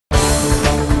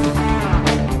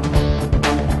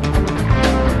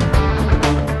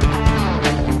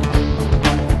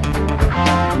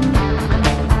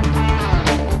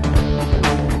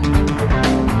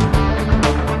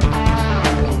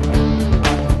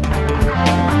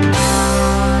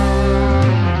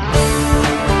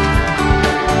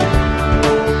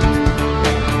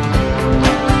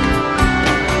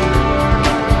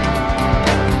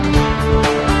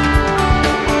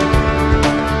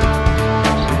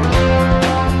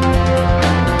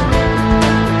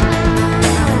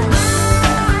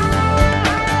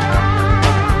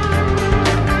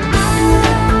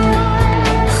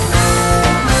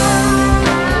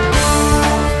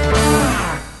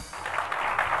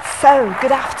So,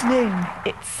 good afternoon.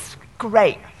 It's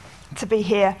great to be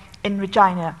here in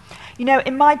Regina. You know,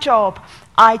 in my job,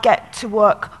 I get to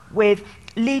work with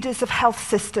leaders of health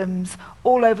systems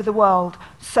all over the world.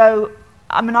 So,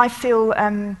 I feel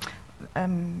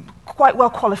quite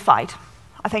well qualified,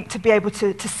 I think, to be able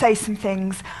to say some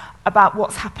things about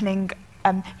what's happening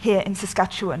here in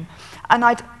Saskatchewan. And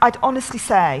I'd honestly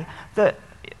say that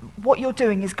what you're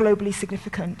doing is globally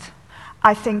significant.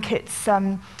 I think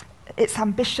it's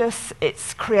ambitious,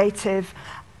 it's creative,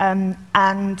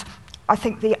 and I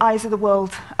think the eyes of the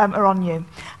world are on you.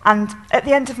 And at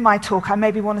the end of my talk, I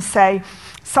maybe want to say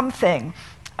something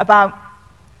about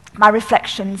my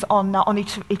reflections on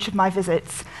each of my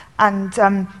visits. And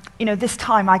this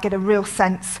time I get a real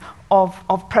sense of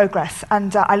progress,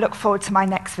 and I look forward to my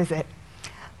next visit.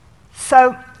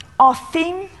 So our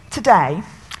theme today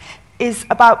is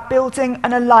about building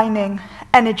and aligning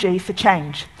energy for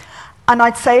change. And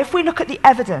I'd say if we look at the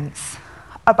evidence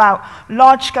about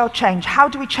large-scale change, how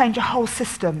do we change a whole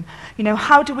system?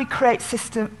 How do we create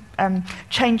system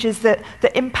changes that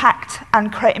impact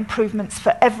and create improvements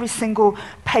for every single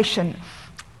patient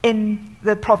in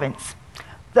the province?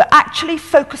 That actually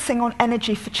focusing on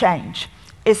energy for change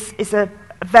is a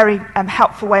very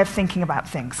helpful way of thinking about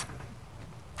things.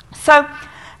 So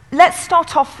let's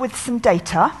start off with some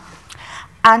data.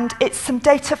 And it's some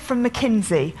data from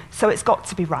McKinsey, so it's got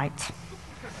to be right.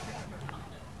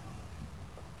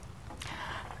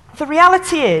 The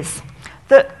reality is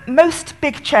that most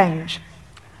big change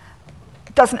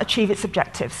doesn't achieve its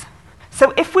objectives.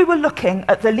 So if we were looking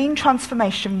at the lean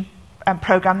transformation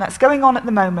program that's going on at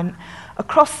the moment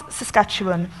across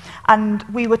Saskatchewan, and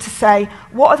we were to say,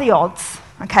 what are the odds,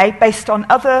 okay, based on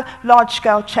other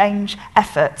large-scale change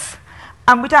efforts,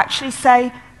 and we'd actually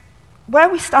say, where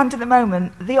we stand at the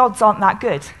moment, the odds aren't that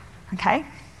good, okay?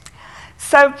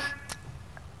 So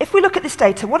if we look at this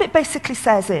data, what it basically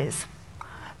says is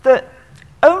that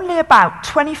only about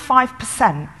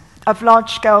 25% of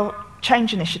large-scale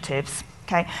change initiatives,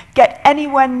 okay, get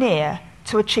anywhere near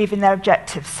to achieving their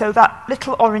objectives, so that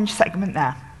little orange segment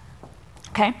there,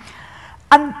 okay?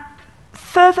 And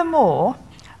furthermore,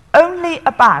 only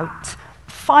about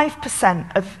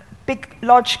 5% of big,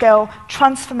 large-scale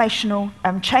transformational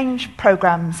change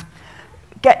programs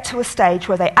get to a stage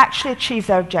where they actually achieve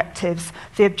their objectives,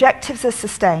 the objectives are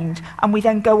sustained, and we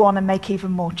then go on and make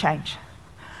even more change.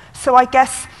 So I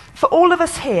guess for all of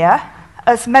us here,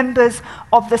 as members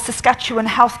of the Saskatchewan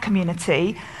health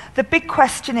community, the big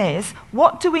question is,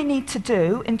 what do we need to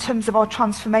do in terms of our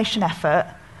transformation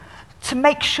effort to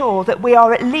make sure that we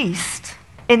are at least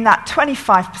in that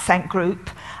 25%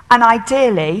 group, and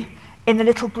ideally in the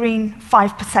little green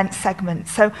 5% segment.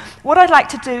 So what I'd like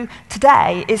to do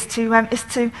today is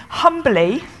to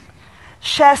humbly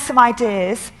share some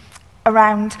ideas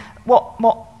around what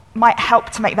might help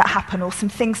to make that happen, or some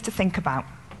things to think about.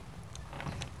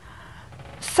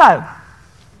 So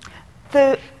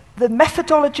the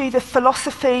methodology, the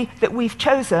philosophy that we've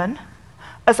chosen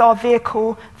as our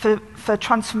vehicle for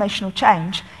transformational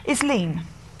change is lean.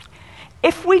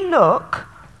 If we look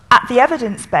at the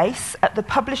evidence base, at the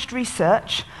published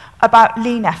research about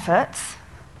lean efforts,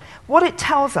 what it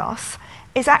tells us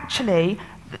is actually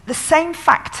the same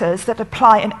factors that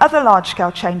apply in other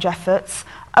large-scale change efforts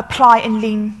apply in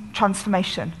lean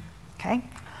transformation, okay?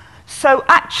 So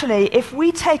actually, if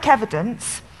we take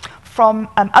evidence from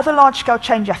other large-scale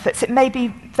change efforts, it may be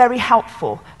very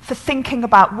helpful for thinking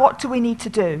about what do we need to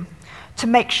do to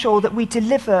make sure that we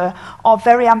deliver our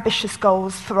very ambitious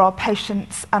goals for our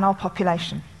patients and our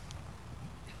population.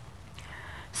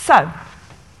 So,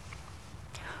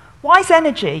 why is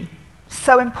energy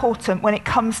so important when it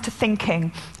comes to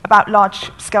thinking about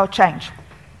large-scale change?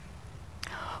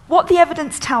 What the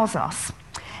evidence tells us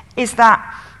is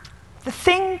that the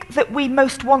thing that we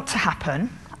most want to happen,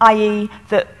 i.e.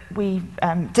 that we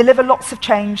deliver lots of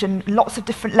change and lots of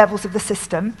different levels of the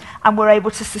system, and we're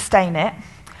able to sustain it,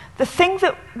 the thing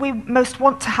that we most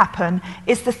want to happen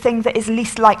is the thing that is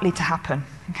least likely to happen,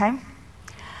 okay?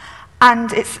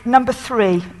 And it's number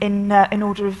 3 in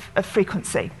order of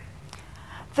frequency.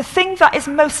 The thing that is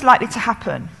most likely to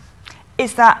happen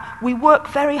is that we work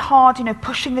very hard,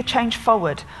 pushing the change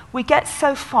forward. We get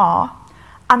so far,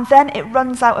 and then it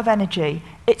runs out of energy.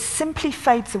 It simply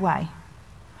fades away.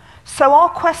 So our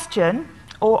question,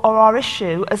 or our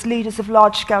issue as leaders of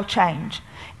large-scale change,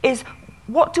 is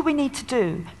what do we need to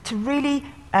do to really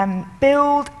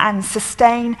build and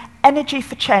sustain energy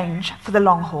for change for the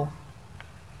long haul?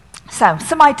 So,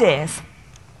 some ideas.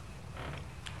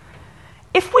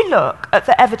 If we look at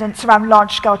the evidence around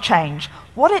large-scale change,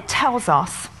 what it tells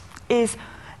us is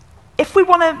if we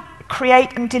want to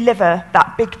create and deliver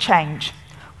that big change,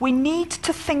 we need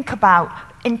to think about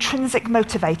intrinsic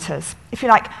motivators. If you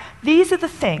like, these are the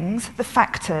things, the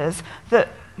factors that,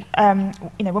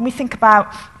 when we think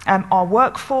about our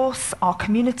workforce, our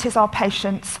communities, our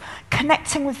patients,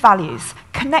 connecting with values,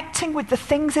 connecting with the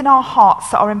things in our hearts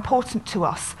that are important to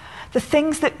us, the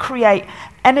things that create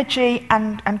energy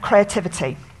and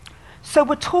creativity. So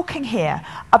we're talking here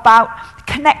about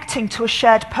connecting to a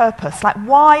shared purpose, like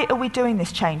why are we doing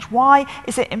this change? Why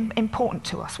is it important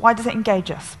to us? Why does it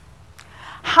engage us?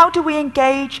 How do we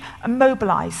engage and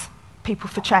mobilize people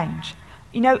for change?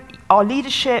 Our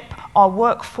leadership, our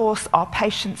workforce, our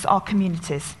patients, our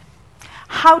communities.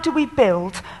 How do we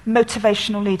build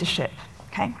motivational leadership?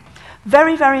 Okay?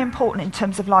 Very, very important in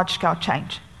terms of large-scale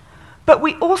change. But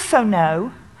we also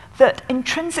know that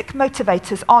intrinsic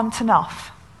motivators aren't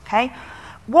enough. Okay?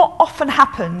 What often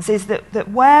happens is that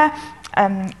where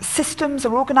systems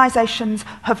or organizations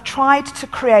have tried to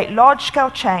create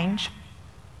large-scale change,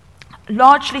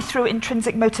 largely through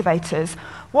intrinsic motivators,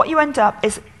 what you end up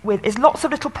with is lots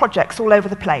of little projects all over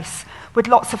the place, with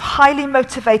lots of highly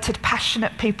motivated,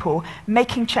 passionate people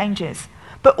making changes.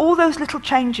 But all those little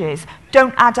changes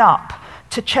don't add up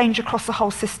to change across the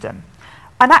whole system.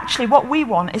 And actually what we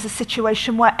want is a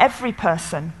situation where every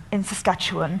person in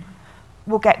Saskatchewan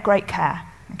will get great care.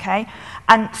 Okay?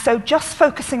 And so just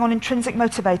focusing on intrinsic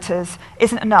motivators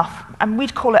isn't enough. And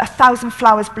we'd call it 1,000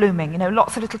 flowers blooming,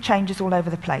 lots of little changes all over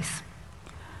the place.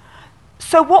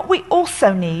 So what we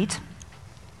also need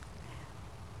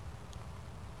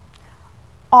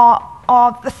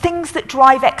are the things that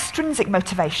drive extrinsic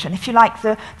motivation, if you like,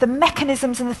 the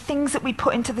mechanisms and the things that we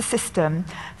put into the system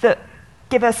that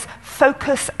give us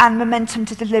focus and momentum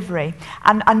to delivery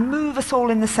and move us all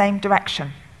in the same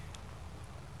direction.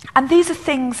 And these are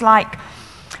things like,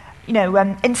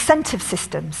 incentive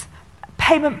systems,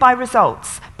 payment by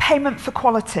results, payment for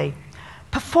quality,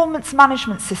 performance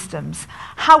management systems,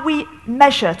 how we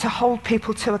measure to hold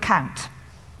people to account.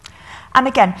 And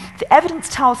again, the evidence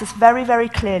tells us very, very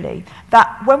clearly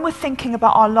that when we're thinking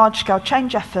about our large-scale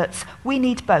change efforts, we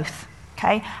need both.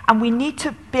 Okay? And we need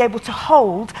to be able to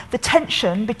hold the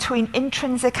tension between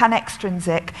intrinsic and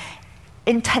extrinsic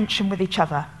in tension with each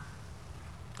other.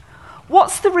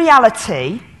 What's the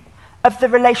reality of the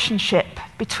relationship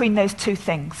between those two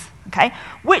things? Okay?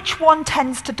 Which one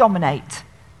tends to dominate?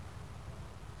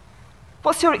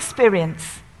 What's your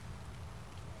experience?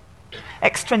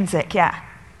 Extrinsic, yeah.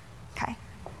 Okay.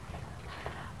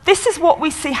 This is what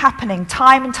we see happening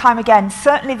time and time again.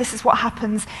 Certainly this is what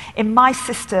happens in my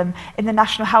system in the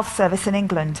National Health Service in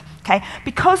England. Okay?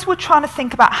 Because we're trying to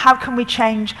think about how can we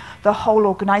change the whole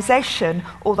organisation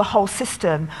or the whole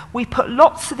system, we put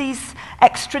lots of these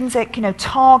extrinsic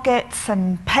targets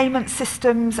and payment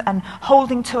systems and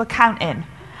holding to account in.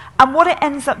 And what it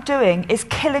ends up doing is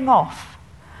killing off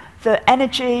the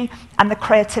energy and the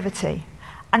creativity.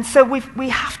 And so we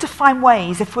have to find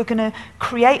ways, if we're going to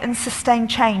create and sustain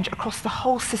change across the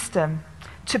whole system,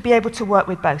 to be able to work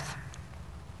with both.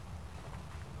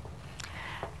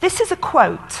 This is a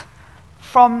quote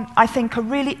from, I think, a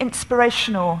really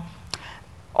inspirational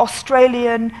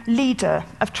Australian leader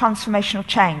of transformational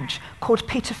change called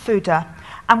Peter Fuda.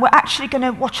 And we're actually going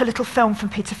to watch a little film from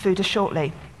Peter Fuda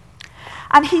shortly.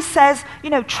 And he says,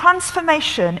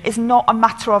 transformation is not a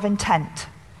matter of intent.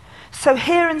 So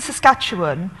here in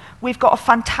Saskatchewan, we've got a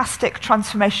fantastic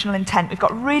transformational intent. We've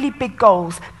got really big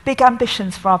goals, big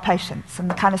ambitions for our patients and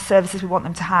the kind of services we want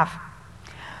them to have.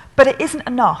 But it isn't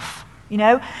enough,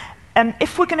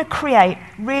 If we're going to create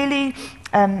really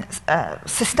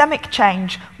systemic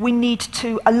change, we need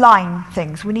to align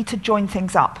things. We need to join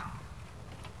things up.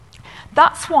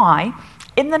 That's why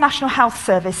in the National Health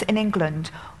Service in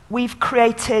England, we've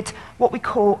created what we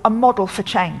call a model for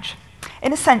change.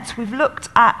 In a sense, we've looked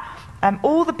at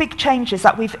all the big changes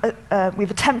that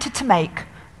we've attempted to make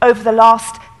over the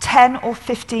last 10 or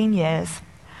 15 years,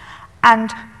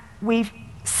 and we've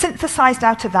synthesized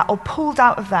out of that, or pulled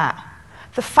out of that,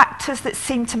 the factors that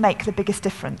seem to make the biggest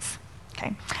difference.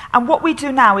 Okay? And what we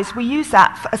do now is we use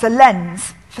that as a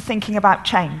lens for thinking about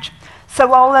change.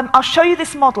 So I'll show you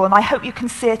this model, and I hope you can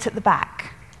see it at the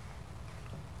back.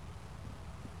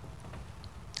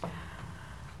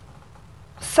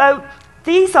 So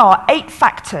these are 8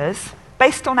 factors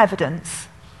based on evidence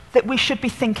that we should be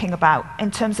thinking about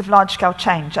in terms of large-scale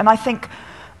change. And I think,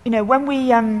 when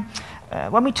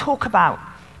we talk about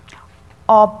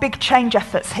our big change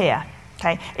efforts here,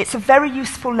 okay, it's a very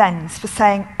useful lens for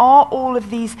saying, are all of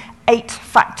these 8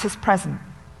 factors present?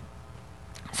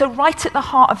 So right at the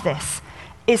heart of this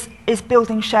is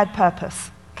building shared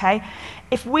purpose. Okay?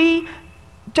 If we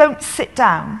don't sit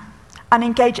down and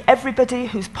engage everybody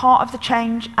who's part of the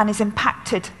change and is impacted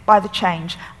impacted by the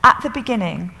change at the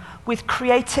beginning with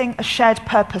creating a shared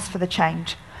purpose for the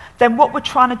change, then what we're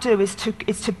trying to do is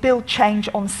to build change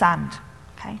on sand.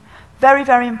 Okay? Very,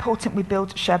 very important we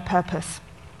build shared purpose.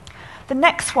 The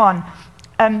next one,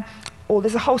 or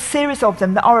there's a whole series of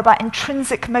them that are about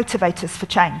intrinsic motivators for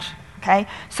change. Okay?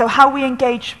 So how we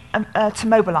engage to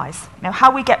mobilize,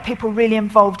 how we get people really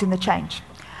involved in the change,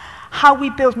 how we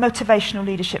build motivational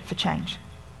leadership for change.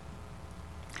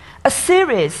 A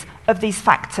series of these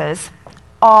factors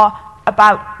are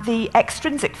about the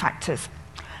extrinsic factors.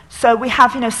 So we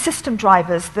have, system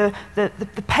drivers, the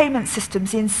payment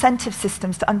systems, the incentive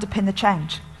systems to underpin the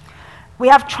change. We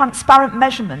have transparent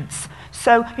measurements.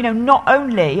 So, not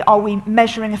only are we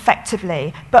measuring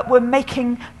effectively, but we're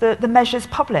making the measures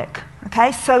public,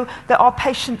 okay? So that our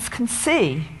patients can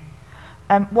see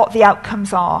what the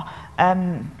outcomes are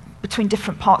between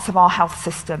different parts of our health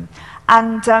system.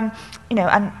 And,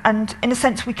 and in a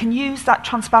sense, we can use that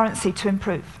transparency to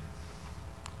improve.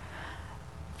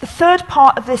 The third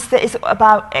part of this that is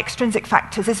about extrinsic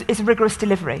factors is rigorous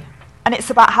delivery. And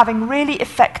it's about having really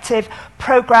effective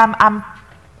program and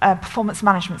performance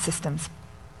management systems.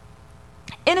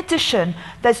 In addition,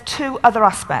 there's two other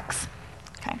aspects.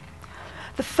 Okay.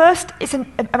 The first is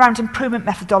around improvement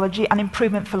methodology and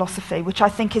improvement philosophy, which I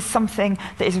think is something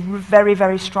that is very,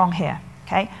 very strong here.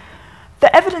 Okay.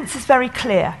 The evidence is very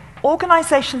clear.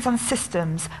 Organizations and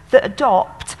systems that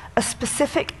adopt a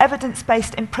specific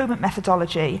evidence-based improvement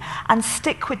methodology and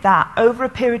stick with that over a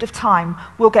period of time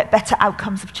will get better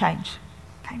outcomes of change.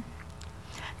 Okay.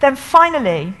 Then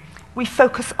finally, we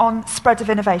focus on spread of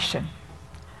innovation.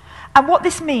 And what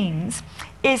this means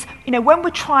is, when we're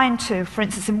trying to, for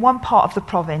instance, in one part of the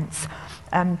province,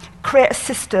 create a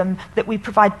system that we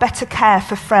provide better care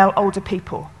for frail older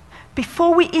people,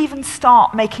 before we even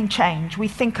start making change, we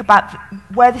think about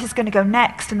where this is going to go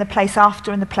next and the place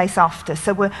after and the place after.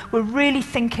 So we're really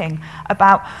thinking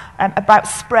about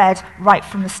spread right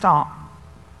from the start.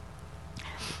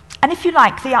 And if you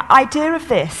like, the idea of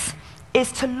this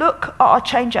is to look at our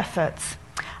change efforts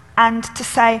and to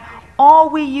say, are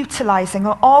we utilizing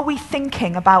or are we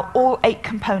thinking about all 8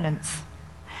 components?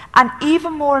 And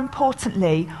even more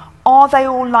importantly, are they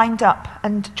all lined up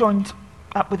and joined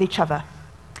up with each other?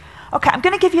 Okay, I'm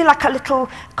going to give you like a little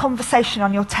conversation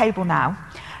on your table now.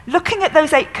 Looking at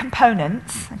those 8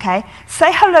 components, okay,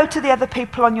 say hello to the other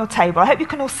people on your table. I hope you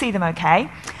can all see them okay.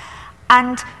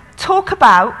 And talk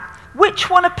about which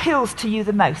one appeals to you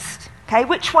the most. Okay,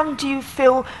 which one do you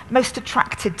feel most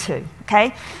attracted to?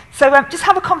 Okay, so just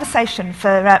have a conversation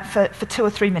for 2 or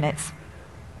 3 minutes.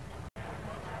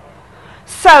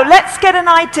 So let's get an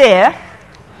idea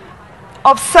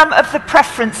of some of the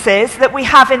preferences that we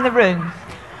have in the room.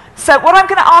 So what I'm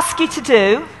going to ask you to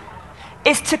do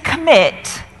is to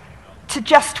commit to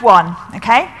just one,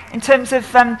 okay? In terms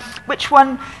of which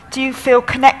one do you feel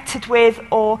connected with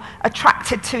or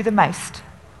attracted to the most?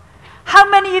 How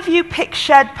many of you pick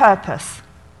shared purpose?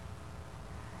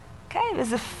 Okay,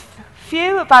 there's a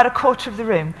few, about a quarter of the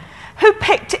room. Who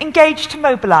picked engage to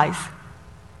mobilize?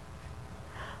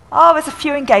 Oh, there's a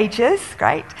few engagers,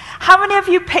 great. How many of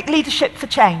you pick leadership for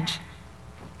change?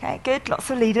 Okay, good, lots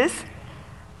of leaders.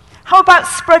 How about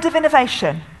spread of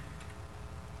innovation?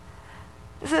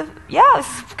 There's a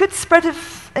good spread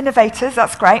of innovators,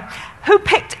 that's great. Who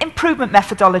picked improvement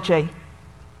methodology?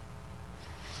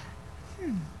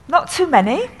 Not too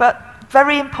many, but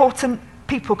very important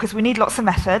people because we need lots of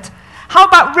method. How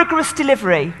about rigorous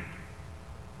delivery?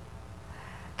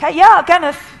 Okay, yeah, again,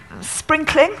 a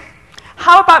sprinkling.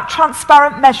 How about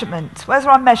transparent measurement? Where's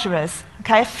our measurers?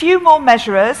 Okay, a few more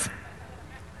measurers.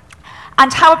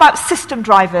 And how about system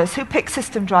drivers? Who picked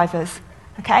system drivers?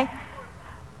 Okay?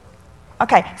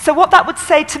 Okay, so what that would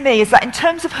say to me is that in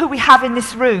terms of who we have in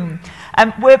this room,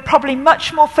 we're probably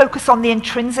much more focused on the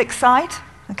intrinsic side,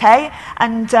 okay?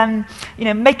 And,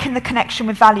 making the connection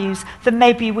with values than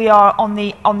maybe we are on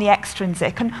the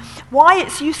extrinsic. And why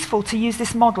it's useful to use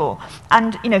this model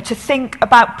and, to think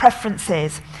about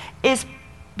preferences is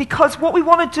because what we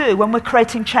want to do when we're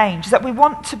creating change is that we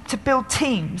want to build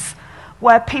teams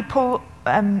where people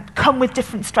come with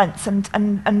different strengths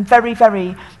and very,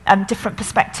 very different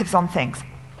perspectives on things.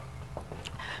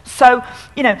 So,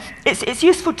 it's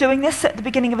useful doing this at the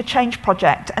beginning of a change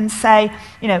project and say,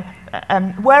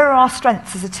 where are our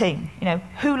strengths as a team?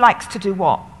 Who likes to do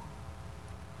what?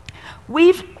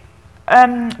 We've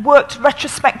worked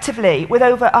retrospectively with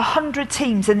over 100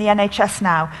 teams in the NHS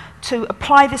now to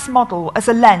apply this model as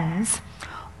a lens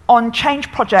on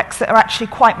change projects that are actually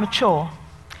quite mature.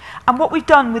 And what we've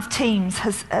done with teams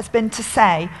has been to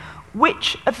say,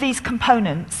 which of these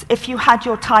components, if you had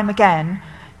your time again,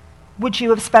 would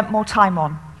you have spent more time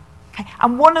on? Okay?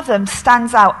 And one of them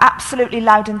stands out absolutely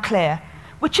loud and clear.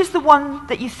 Which is the one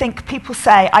that you think people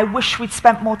say, I wish we'd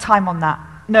spent more time on that,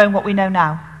 knowing what we know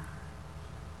now?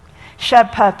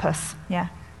 Shared purpose, yeah.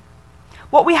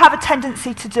 What we have a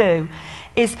tendency to do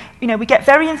is, we get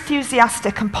very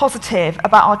enthusiastic and positive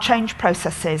about our change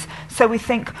processes. So we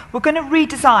think we're going to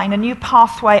redesign a new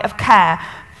pathway of care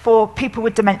for people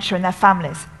with dementia and their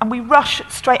families. And we rush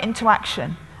straight into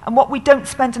action. And what we don't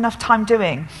spend enough time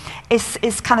doing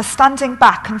is kind of standing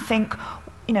back and think,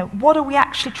 what are we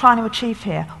actually trying to achieve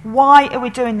here? Why are we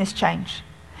doing this change?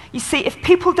 You see, if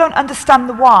people don't understand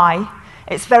the why,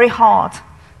 it's very hard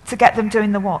to get them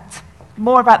doing the what.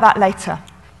 More about that later.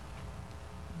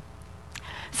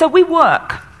 So we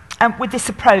work with this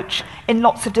approach in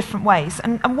lots of different ways.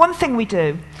 And one thing we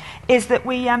do is that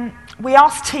we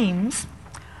ask teams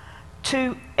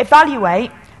to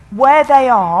evaluate where they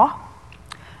are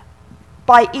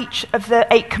by each of the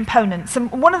 8 components. And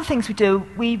one of the things we do,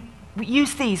 we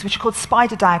use these, which are called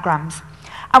spider diagrams.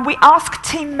 And we ask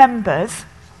team members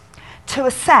to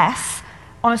assess,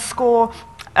 on a score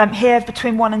here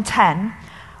between 1 and 10,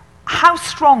 how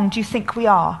strong do you think we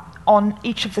are on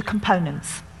each of the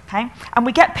components? Okay? And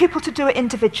we get people to do it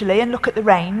individually and look at the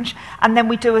range, and then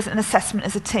we do an assessment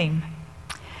as a team.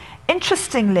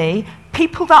 Interestingly,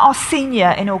 people that are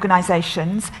senior in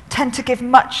organisations tend to give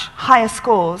much higher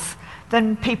scores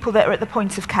than people that are at the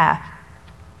point of care.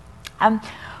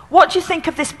 What do you think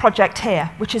of this project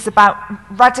here, which is about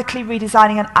radically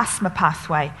redesigning an asthma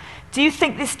pathway? Do you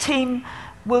think this team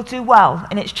will do well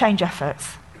in its change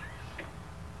efforts?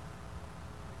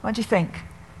 What do you think?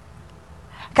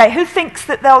 Okay, who thinks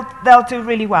that they'll do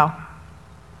really well?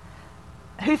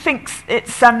 Who thinks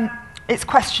it's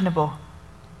questionable?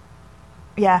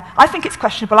 Yeah, I think it's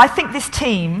questionable. I think this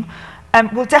team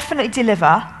will definitely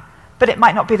deliver, but it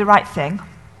might not be the right thing.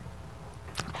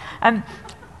 And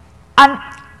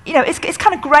it's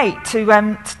kind of great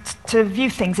to view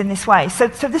things in this way. So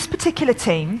this particular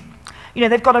team,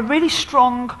 they've got a really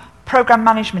strong program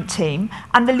management team,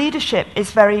 and the leadership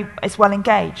is well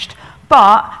engaged.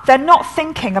 But they're not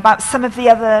thinking about some of the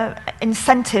other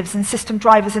incentives and system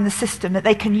drivers in the system that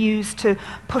they can use to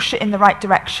push it in the right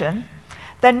direction.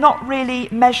 They're not really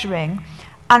measuring.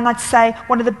 And I'd say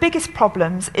one of the biggest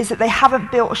problems is that they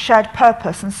haven't built a shared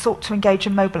purpose and sought to engage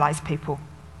and mobilize people.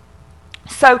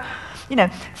 So,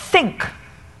 think,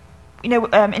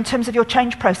 in terms of your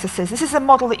change processes. This is a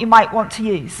model that you might want to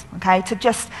use, okay, to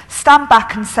just stand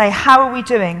back and say, how are we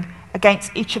doing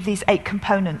against each of these 8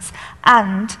 components?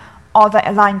 And are they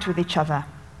aligned with each other?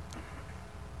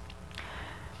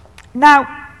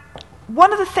 Now,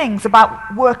 one of the things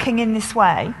about working in this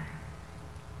way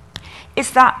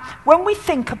is that when we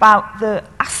think about the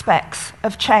aspects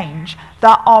of change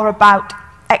that are about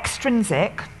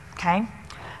extrinsic, okay,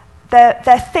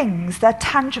 they're things, they're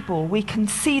tangible, we can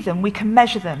see them, we can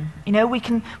measure them. We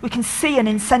can see an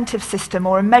incentive system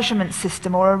or a measurement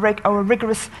system or a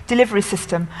rigorous delivery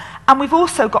system. And we've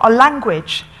also got a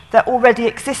language that already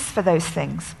exists for those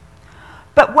things.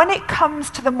 But when it comes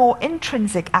to the more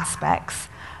intrinsic aspects,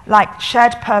 like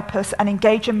shared purpose and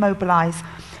engage and mobilize,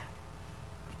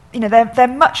 they're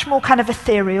much more kind of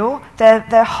ethereal,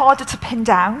 they're harder to pin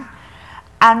down,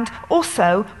 and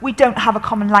also we don't have a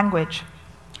common language.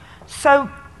 So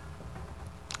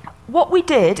what we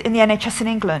did in the NHS in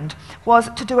England was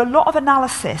to do a lot of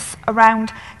analysis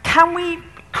around, can we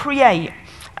create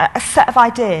a set of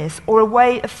ideas or a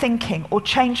way of thinking or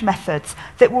change methods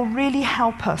that will really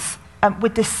help us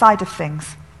with this side of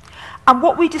things. And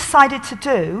what we decided to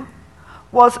do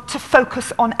was to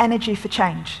focus on energy for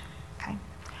change. Okay?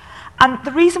 And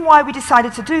the reason why we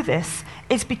decided to do this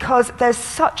is because there's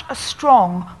such a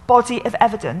strong body of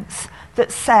evidence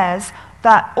that says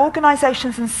that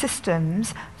organisations and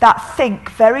systems that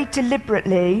think very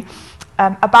deliberately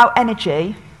about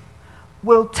energy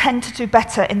will tend to do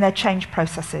better in their change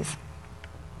processes.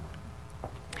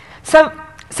 So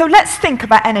let's think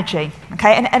about energy,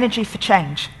 okay, and energy for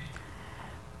change.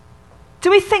 Do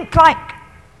we think like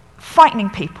frightening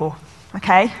people,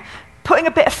 okay, putting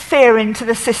a bit of fear into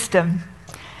the system?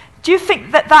 Do you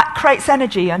think that creates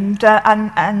energy and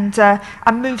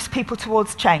moves people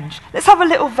towards change? Let's have a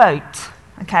little vote,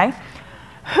 okay?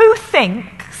 Who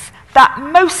thinks that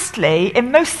mostly,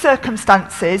 in most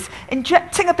circumstances,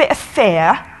 injecting a bit of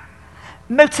fear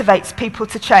motivates people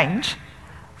to change,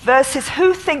 versus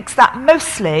who thinks that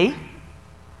mostly,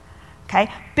 okay,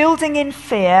 building in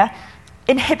fear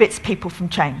inhibits people from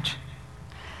change?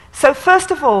 So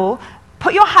first of all,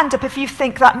 put your hand up if you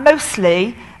think that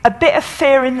mostly a bit of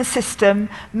fear in the system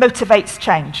motivates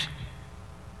change.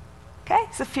 Okay,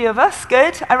 it's a few of us,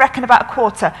 good. I reckon about a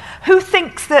quarter. Who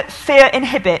thinks that fear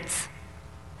inhibits?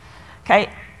 Okay,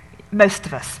 most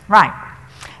of us, right.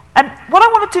 And what I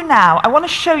want to do now, I want to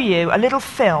show you a little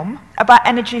film about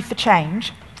energy for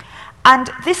change. And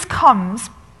this comes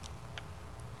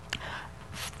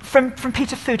from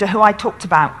Peter Fuda, who I talked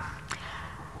about.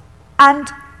 And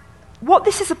what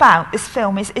this is about, this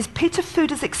film, is Peter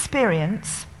Fuda's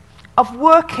experience of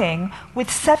working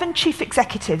with 7 chief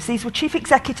executives. These were chief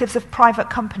executives of private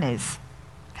companies,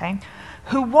 okay,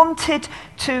 who wanted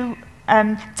to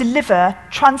deliver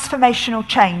transformational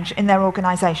change in their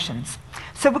organizations.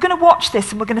 So we're going to watch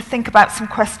this and we're going to think about some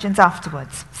questions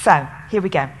afterwards. So, here we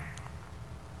go.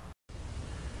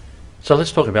 So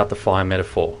let's talk about the fire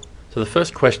metaphor. So the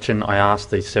first question I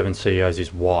asked these 7 CEOs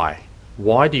is why?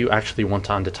 Why do you actually want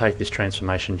to undertake this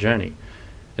transformation journey?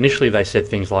 Initially they said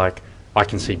things like, I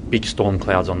can see big storm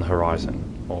clouds on the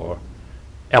horizon, or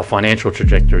our financial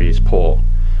trajectory is poor,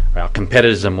 or our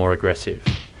competitors are more aggressive,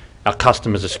 our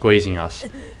customers are squeezing us,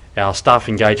 our staff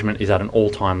engagement is at an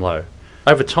all-time low.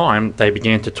 Over time, they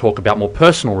began to talk about more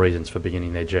personal reasons for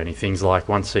beginning their journey. Things like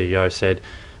one CEO said,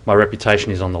 my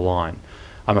reputation is on the line.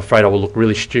 I'm afraid I will look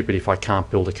really stupid if I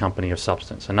can't build a company of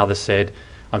substance. Another said,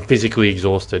 I'm physically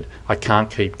exhausted. I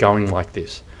can't keep going like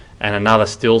this. And another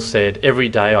still said, every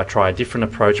day I try a different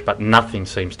approach, but nothing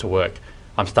seems to work.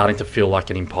 I'm starting to feel like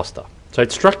an imposter. So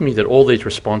it struck me that all these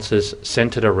responses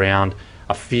centered around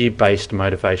a fear-based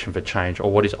motivation for change,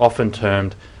 or what is often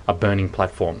termed a burning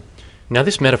platform. Now,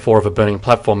 this metaphor of a burning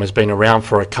platform has been around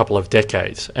for a couple of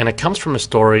decades, and it comes from a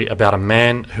story about a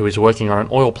man who is working on an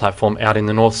oil platform out in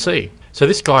the North Sea. So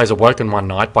this guy is awoken one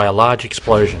night by a large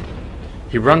explosion.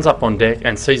 He runs up on deck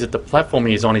and sees that the platform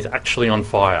he is on is actually on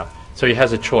fire. So he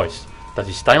has a choice. Does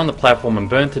he stay on the platform and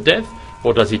burn to death,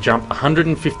 or does he jump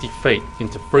 150 feet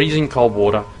into freezing cold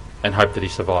water and hope that he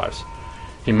survives?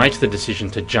 He makes the decision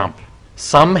to jump,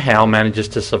 somehow manages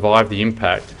to survive the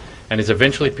impact, and is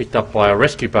eventually picked up by a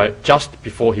rescue boat just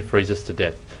before he freezes to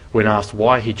death. When asked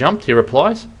why he jumped, he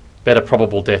replies, better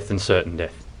probable death than certain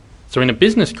death. So in a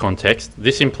business context,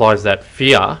 this implies that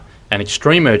fear and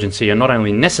extreme urgency are not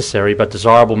only necessary but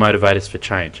desirable motivators for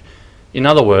change. In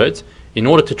other words, in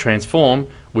order to transform,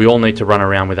 we all need to run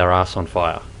around with our arse on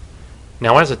fire.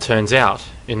 Now, as it turns out,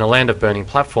 in the land of burning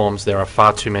platforms, there are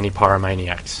far too many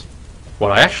pyromaniacs.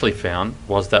 What I actually found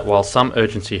was that while some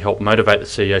urgency helped motivate the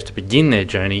CEOs to begin their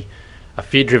journey, a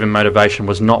fear-driven motivation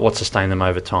was not what sustained them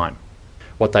over time.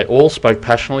 What they all spoke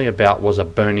passionately about was a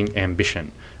burning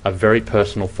ambition, a very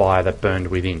personal fire that burned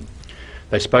within.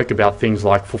 They spoke about things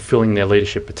like fulfilling their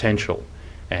leadership potential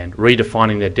and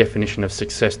redefining their definition of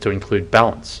success to include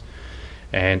balance,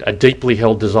 and a deeply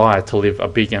held desire to live a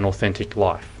big and authentic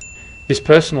life. This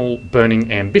personal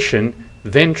burning ambition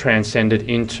then transcended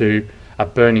into a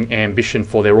burning ambition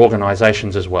for their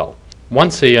organisations as well. One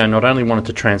CEO not only wanted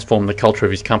to transform the culture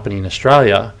of his company in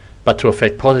Australia, but to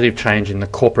effect positive change in the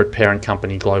corporate parent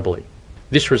company globally.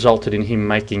 This resulted in him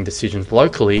making decisions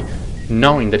locally,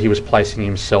 knowing that he was placing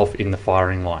himself in the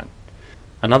firing line.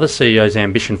 Another CEO's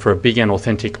ambition for a big and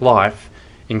authentic life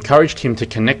encouraged him to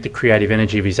connect the creative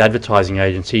energy of his advertising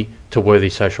agency to worthy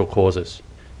social causes.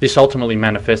 This ultimately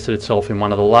manifested itself in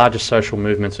one of the largest social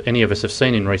movements any of us have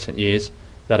seen in recent years,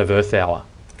 that of Earth Hour.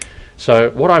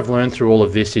 So what I've learned through all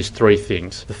of this is 3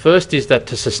 things. The first is that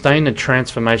to sustain a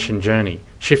transformation journey,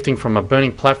 shifting from a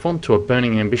burning platform to a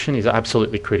burning ambition is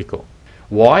absolutely critical.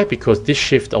 Why? Because this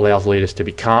shift allows leaders to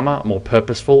be calmer, more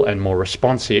purposeful and more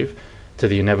responsive to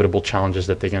the inevitable challenges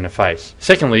that they're going to face.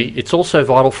 Secondly, it's also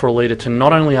vital for a leader to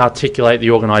not only articulate the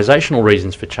organisational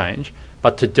reasons for change,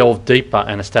 but to delve deeper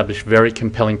and establish very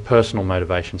compelling personal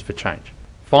motivations for change.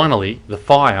 Finally, the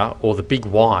fire, or the big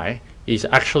why, is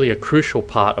actually a crucial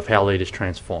part of how leaders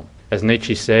transform. As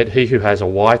Nietzsche said, he who has a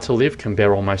why to live can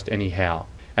bear almost any how.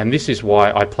 And this is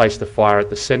why I place the fire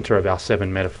at the centre of our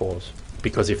 7 metaphors.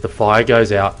 Because if the fire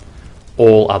goes out,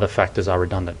 all other factors are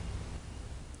redundant.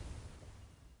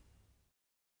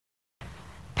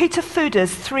 Peter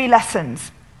Fuda's 3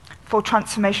 lessons for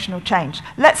transformational change.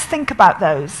 Let's think about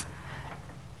those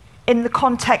in the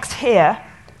context here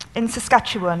in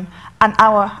Saskatchewan and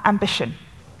our ambition.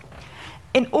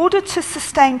 In order to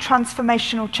sustain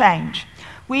transformational change,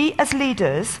 we as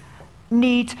leaders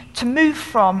need to move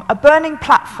from a burning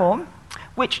platform,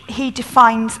 which he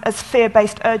defines as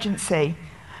fear-based urgency,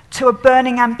 to a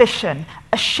burning ambition,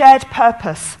 a shared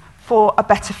purpose for a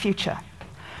better future.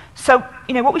 So,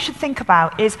 what we should think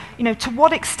about is, to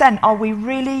what extent are we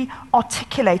really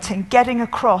articulating, getting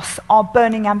across our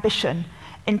burning ambition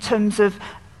in terms of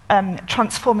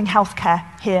transforming healthcare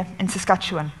here in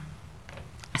Saskatchewan.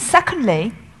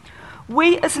 Secondly,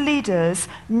 we as leaders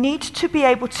need to be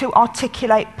able to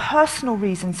articulate personal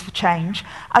reasons for change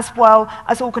as well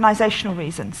as organisational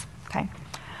reasons. Okay?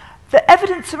 The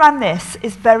evidence around this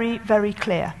is very, very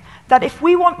clear. That if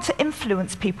we want to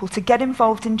influence people to get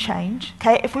involved in change,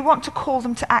 okay, if we want to call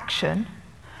them to action,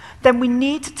 then we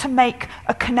need to make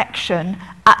a connection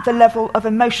at the level of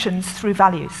emotions through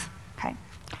values. Okay?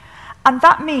 And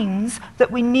that means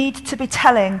that we need to be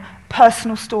telling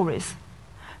personal stories.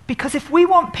 Because if we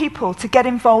want people to get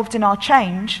involved in our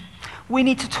change, we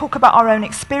need to talk about our own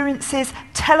experiences,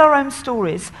 tell our own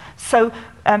stories, so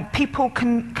people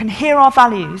can hear our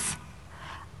values,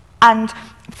 and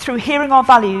through hearing our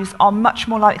values are much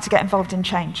more likely to get involved in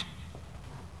change.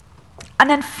 And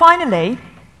then finally,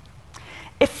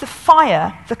 if the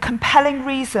fire, the compelling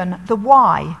reason, the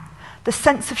why, the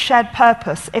sense of shared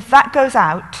purpose, if that goes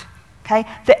out, okay,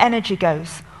 the energy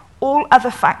goes. All other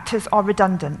factors are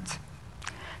redundant.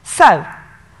 So,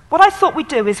 what I thought we'd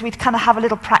do is we'd kind of have a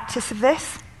little practice of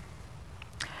this.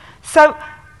 So,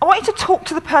 I want you to talk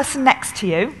to the person next to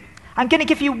you. I'm going to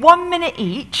give you 1 minute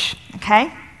each,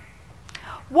 okay?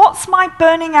 What's my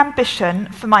burning ambition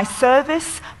for my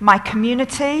service, my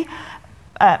community,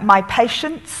 my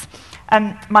patients,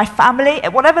 my family,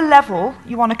 at whatever level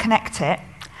you want to connect it,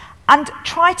 and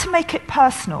try to make it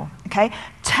personal, okay?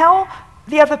 Tell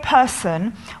the other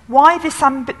person why this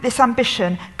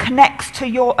ambition connects to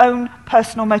your own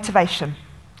personal motivation.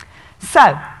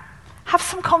 So, have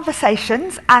some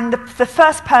conversations, and the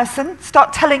first person,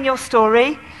 start telling your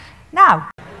story now.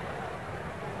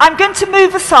 I'm going to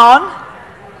move us on.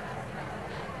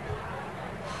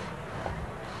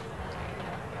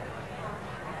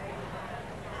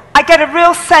 I get a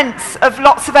real sense of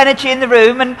lots of energy in the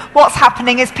room, and what's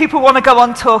happening is people want to go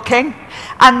on talking,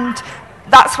 and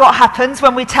that's what happens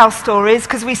when we tell stories,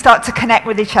 because we start to connect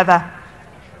with each other.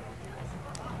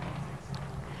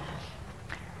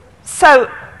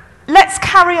 So, let's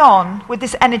carry on with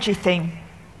this energy theme.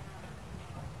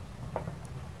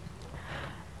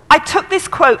 I took this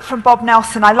quote from Bob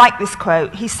Nelson. I like this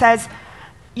quote. He says,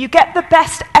 "You get the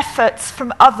best efforts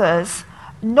from others,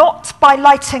 not by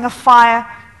lighting a fire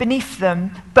beneath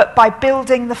them, but by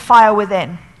building the fire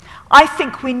within." I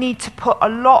think we need to put a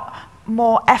lot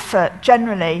more effort,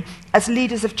 generally, as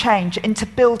leaders of change, into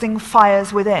building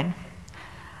fires within.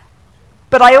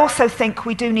 But I also think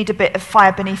we do need a bit of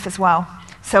fire beneath as well.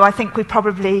 So I think we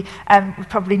probably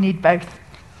need both.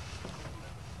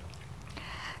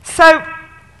 So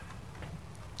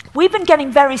we've been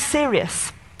getting very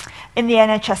serious in the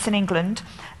NHS in England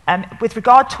with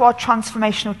regard to our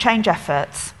transformational change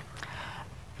efforts,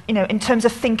 you know, in terms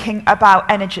of thinking about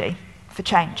energy for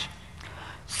change.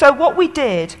 So what we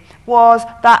did was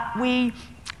that we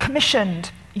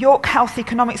commissioned York Health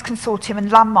Economics Consortium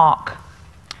and Landmark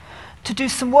to do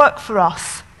some work for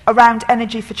us around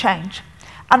energy for change.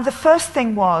 And the first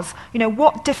thing was, you know,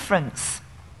 what difference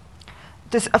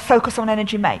does a focus on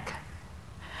energy make?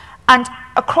 And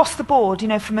across the board, you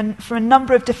know, from a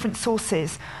number of different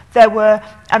sources, there were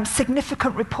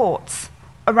significant reports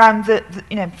around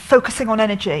you know, focusing on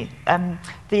energy,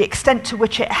 the extent to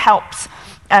which it helps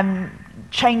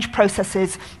change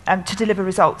processes to deliver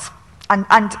results,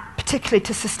 and particularly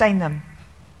to sustain them.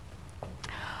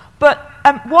 But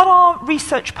what our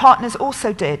research partners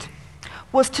also did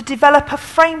was to develop a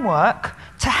framework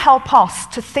to help us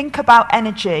to think about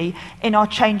energy in our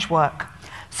change work.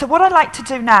 So what I'd like to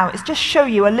do now is just show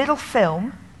you a little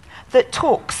film that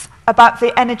talks about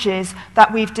the energies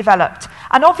that we've developed.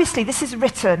 And obviously this is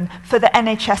written for the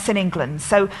NHS in England.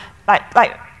 So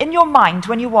like in your mind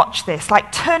when you watch this,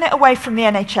 like turn it away from the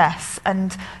NHS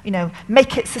and, you know,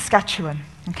 make it Saskatchewan,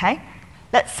 okay?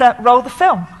 Let's roll the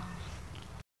film.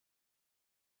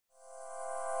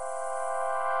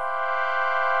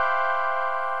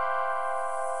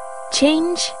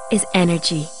 Change is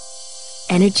energy.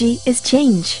 Energy is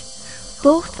change.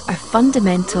 Both are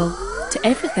fundamental to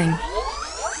everything.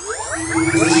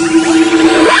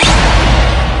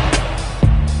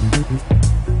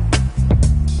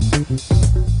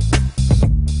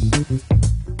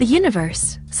 The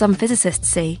universe, some physicists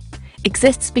say,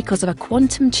 exists because of a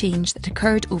quantum change that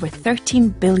occurred over 13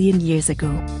 billion years ago.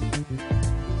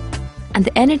 And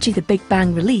the energy the Big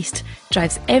Bang released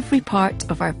drives every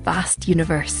part of our vast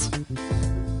universe.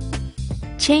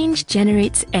 Change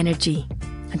generates energy,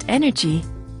 and energy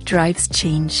drives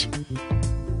change.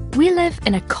 We live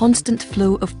in a constant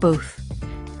flow of both.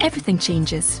 Everything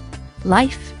changes.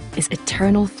 Life is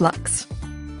eternal flux.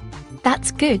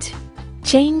 That's good.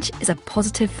 Change is a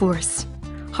positive force.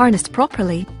 Harnessed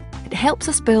properly, it helps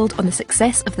us build on the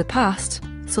success of the past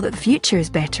so that the future is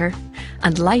better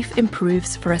and life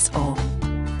improves for us all.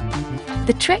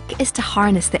 The trick is to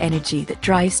harness the energy that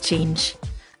drives change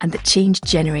and that change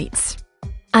generates.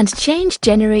 And change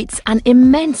generates an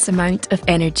immense amount of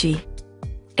energy.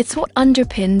 It's what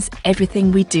underpins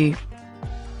everything we do.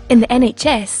 In the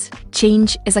NHS,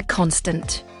 change is a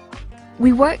constant.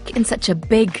 We work in such a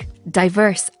big,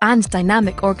 diverse and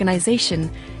dynamic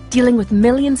organisation, dealing with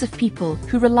millions of people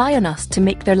who rely on us to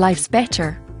make their lives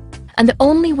better. And the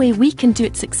only way we can do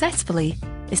it successfully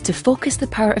is to focus the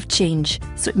power of change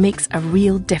so it makes a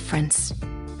real difference.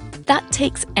 That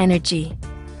takes energy,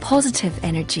 positive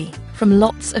energy, from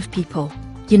lots of people,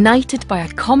 united by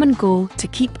a common goal to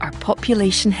keep our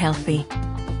population healthy.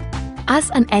 As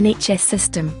an NHS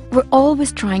system, we're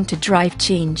always trying to drive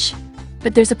change.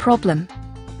 But there's a problem.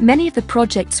 Many of the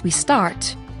projects we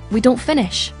start, we don't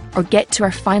finish or get to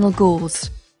our final goals.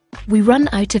 We run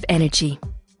out of energy,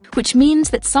 which means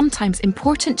that sometimes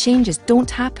important changes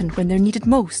don't happen when they're needed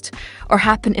most, or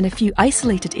happen in a few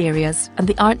isolated areas and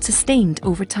they aren't sustained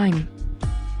over time.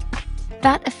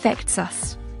 That affects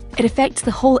us. It affects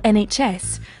the whole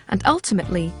NHS and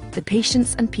ultimately the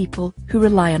patients and people who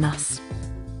rely on us.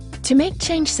 To make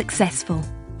change successful,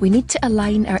 we need to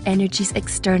align our energies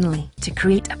externally to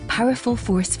create a powerful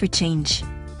force for change.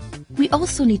 We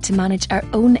also need to manage our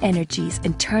own energies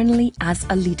internally as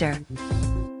a leader.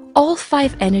 All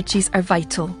 5 energies are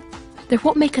vital. They're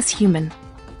what make us human.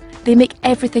 They make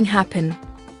everything happen.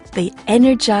 They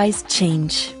energize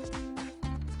change.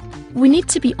 We need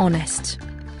to be honest.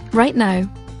 Right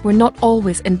now, we're not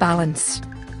always in balance.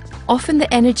 Often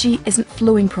the energy isn't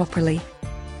flowing properly.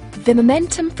 The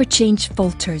momentum for change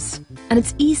falters, and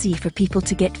it's easy for people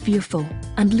to get fearful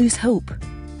and lose hope.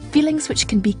 Feelings which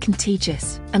can be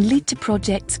contagious and lead to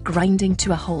projects grinding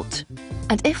to a halt.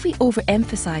 And if we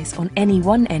overemphasize on any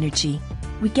one energy,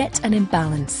 we get an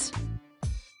imbalance.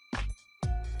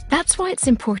 That's why it's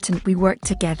important we work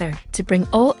together to bring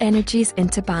all energies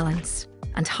into balance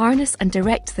and harness and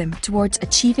direct them towards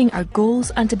achieving our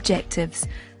goals and objectives,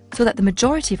 so that the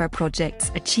majority of our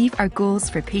projects achieve our goals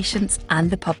for patients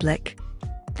and the public.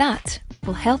 That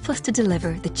will help us to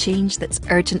deliver the change that's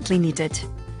urgently needed.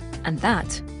 And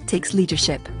that takes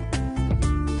leadership.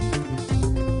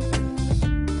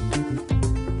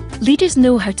 Leaders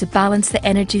know how to balance the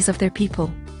energies of their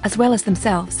people, as well as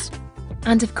themselves.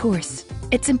 And of course,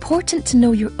 it's important to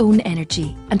know your own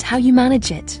energy and how you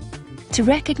manage it, to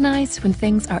recognise when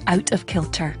things are out of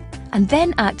kilter, and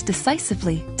then act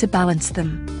decisively to balance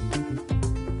them.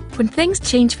 When things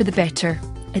change for the better,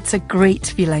 it's a great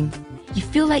feeling. You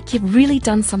feel like you've really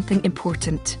done something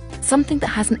important, something that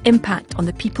has an impact on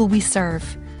the people we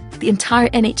serve, the entire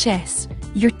NHS,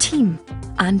 your team,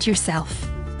 and yourself.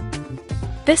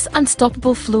 This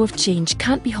unstoppable flow of change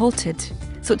can't be halted,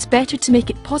 so it's better to make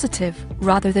it positive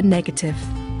rather than negative.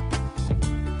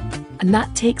 And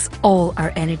that takes all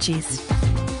our energies.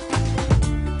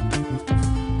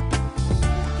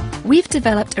 We've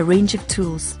developed a range of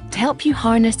tools to help you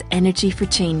harness energy for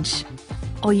change.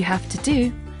 All you have to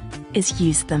do is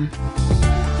use them.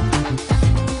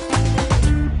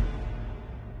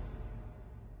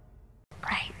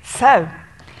 Right, so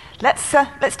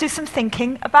let's do some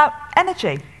thinking about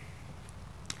energy.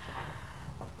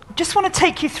 Just want to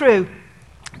take you through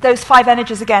those 5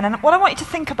 energies again, and what I want you to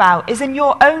think about is in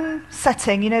your own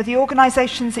setting, the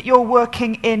organisations that you're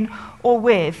working in or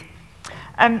with,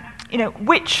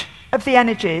 which of the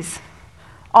energies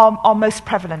are most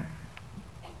prevalent.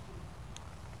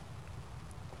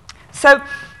 So,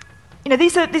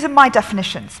 these are my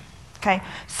definitions. Okay.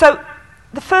 So,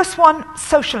 the first one,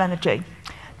 social energy.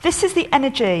 This is the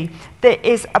energy that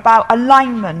is about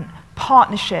alignment,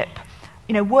 partnership,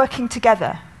 working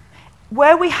together.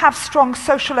 Where we have strong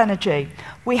social energy,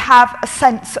 we have a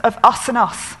sense of us and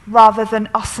us rather than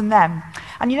us and them.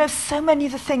 And so many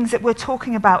of the things that we're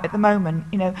talking about at the moment,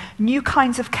 new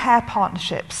kinds of care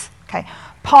partnerships, okay,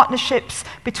 partnerships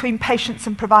between patients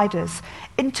and providers,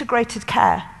 integrated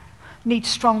care, need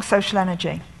strong social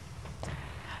energy.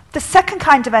 The second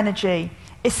kind of energy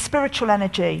is spiritual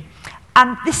energy.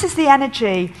 And this is the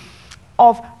energy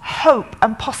of hope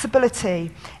and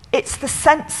possibility. It's the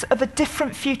sense of a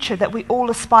different future that we all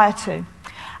aspire to.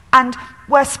 And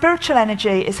where spiritual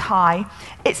energy is high,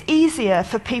 it's easier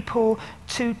for people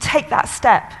to take that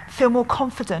step, feel more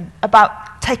confident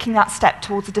about taking that step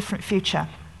towards a different future.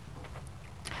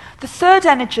 The third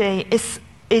energy is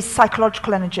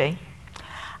psychological energy.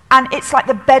 And it's like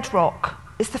the bedrock,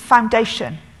 it's the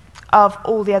foundation of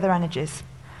all the other energies.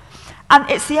 And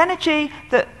it's the energy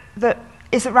that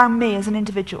is around me as an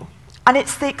individual. And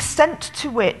it's the extent to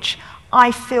which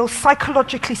I feel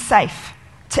psychologically safe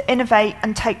to innovate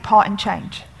and take part in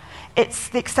change. It's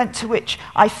the extent to which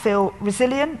I feel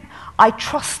resilient. I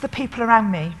trust the people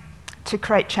around me to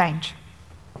create change.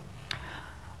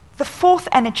 The fourth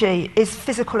energy is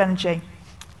physical energy.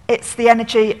 it's the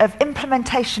energy of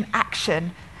implementation,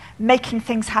 action, making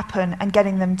things happen and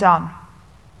getting them done.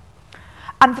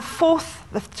 And the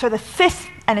fifth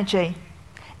energy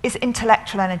is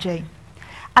intellectual energy.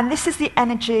 And this is the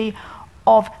energy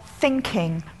of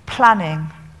thinking, planning.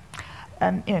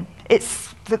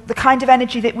 It's the kind of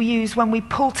energy that we use when we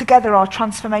pull together our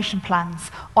transformation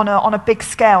plans on a big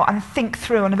scale and think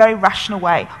through in a very rational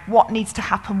way what needs to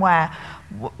happen where,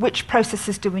 which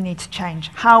processes do we need to change,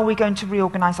 how are we going to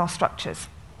reorganize our structures.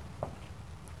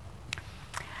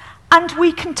 And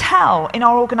we can tell in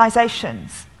our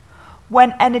organizations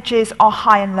when energies are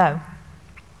high and low.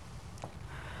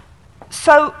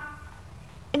 So,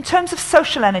 in terms of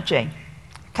social energy,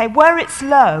 okay, where it's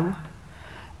low,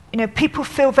 people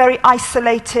feel very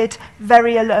isolated,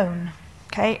 very alone,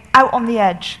 okay, out on the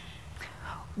edge.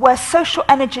 Where social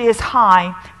energy is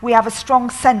high, we have a strong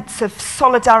sense of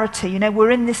solidarity.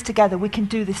 We're in this together, we can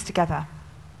do this together.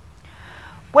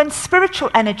 When spiritual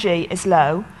energy is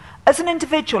low, as an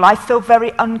individual, I feel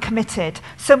very uncommitted.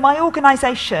 So my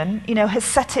organization, has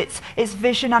set its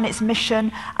vision and its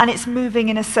mission, and it's moving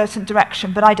in a certain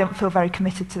direction, but I don't feel very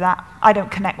committed to that. I don't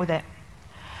connect with it.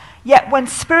 Yet when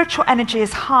spiritual energy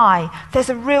is high, there's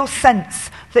a real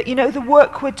sense that, the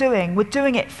work we're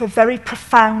doing it for very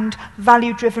profound,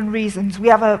 value-driven reasons. We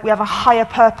have a higher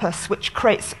purpose, which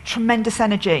creates tremendous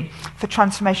energy for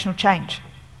transformational change.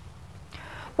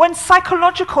 When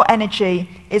psychological energy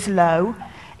is low,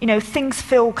 things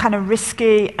feel kind of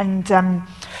risky and, don't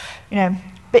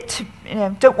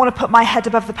want to put my head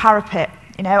above the parapet.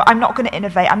 I'm not going to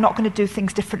innovate. I'm not going to do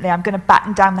things differently. I'm going to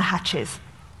batten down the hatches.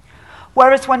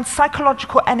 Whereas when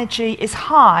psychological energy is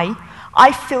high,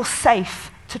 I feel safe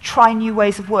to try new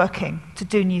ways of working, to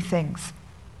do new things.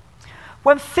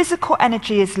 When physical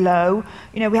energy is low,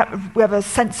 we have a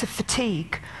sense of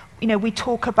fatigue. We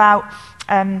talk about,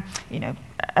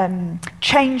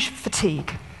 change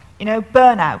fatigue.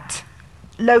 Burnout,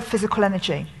 low physical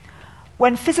energy.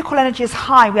 When physical energy is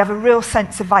high, we have a real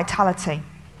sense of vitality.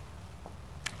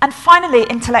 And finally,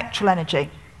 intellectual energy.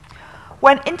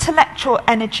 When intellectual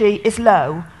energy is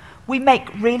low, we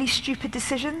make really stupid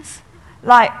decisions.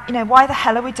 Like, why the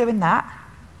hell are we doing that?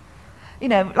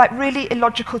 Like really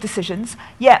illogical decisions.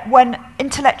 Yet when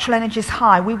intellectual energy is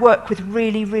high, we work with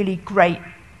really, really great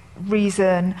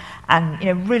reason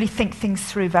and, really think things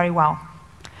through very well.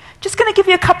 Just going to give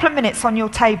you a couple of minutes on your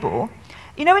table.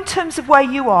 In terms of where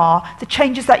you are, the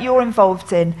changes that you're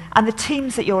involved in, and the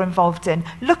teams that you're involved in,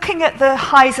 looking at the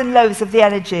highs and lows of the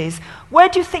energies, where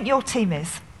do you think your team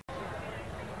is?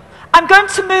 I'm going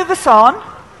to move us on.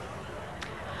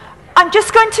 I'm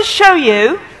just going to show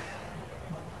you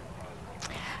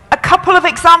a couple of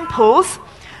examples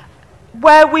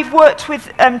where we've worked with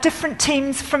different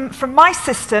teams from my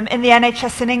system in the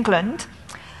NHS in England,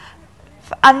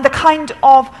 and the kind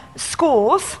of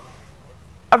scores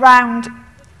around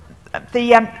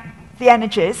the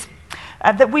energies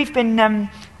that we've been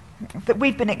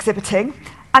exhibiting,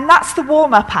 and that's the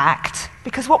warm-up act.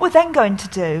 Because what we're then going to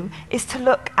do is to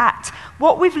look at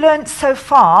what we've learned so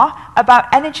far about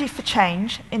energy for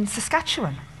change in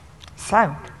Saskatchewan.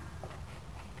 So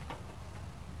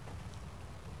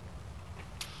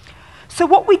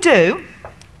what we do,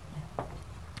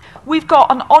 we've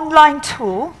got an online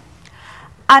tool,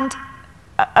 and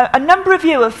a number of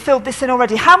you have filled this in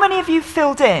already. How many of you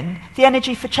filled in the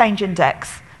Energy for Change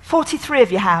Index? 43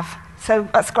 of you have, so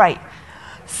that's great.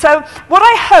 So what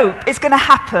I hope is going to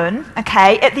happen,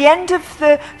 okay, at the end of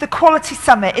the Quality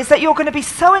Summit is that you're going to be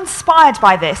so inspired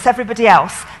by this, everybody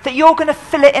else, that you're going to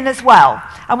fill it in as well.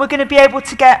 And we're going to be able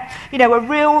to get, a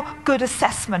real good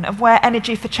assessment of where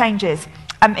Energy for Change is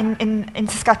in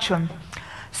Saskatchewan.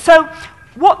 So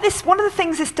one of the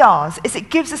things this does is it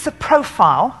gives us a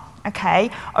profile, okay,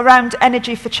 around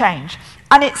energy for change.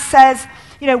 And it says,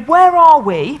 where are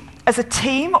we as a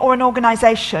team or an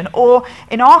organization, or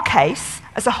in our case,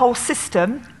 as a whole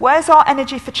system, where's our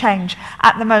energy for change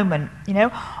at the moment?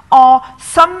 Are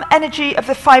some energy of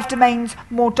the 5 domains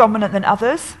more dominant than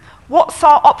others? What's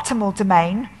our optimal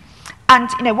domain? And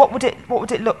what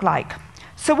would it look like?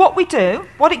 So what we do,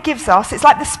 what it gives us, it's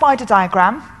like the spider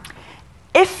diagram.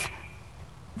 If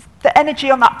the energy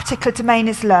on that particular domain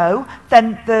is low,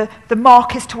 then the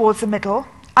mark is towards the middle.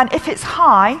 And if it's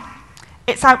high,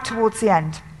 it's out towards the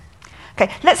end.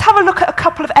 Okay, let's have a look at a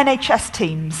couple of NHS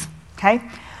teams. Okay,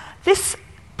 this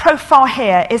profile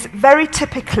here is very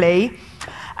typically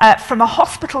from a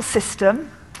hospital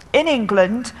system in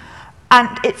England,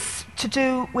 and it's to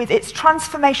do with its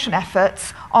transformation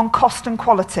efforts on cost and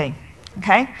quality.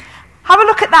 Okay, have a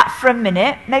look at that for a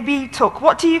minute. Maybe talk.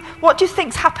 What do you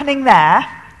think's happening there?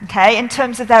 Okay, in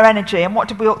terms of their energy, and what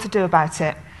do we ought to do about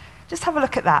it? Just have a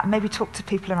look at that and maybe talk to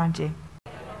people around you.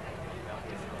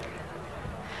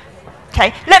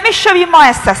 Okay, let me show you my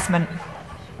assessment.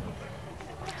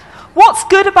 What's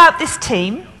good about this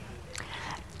team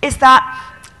is that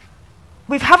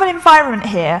we have an environment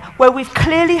here where we've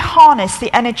clearly harnessed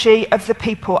the energy of the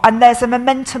people, and there's a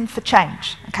momentum for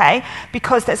change, okay?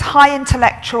 Because there's high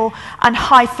intellectual and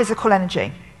high physical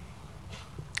energy.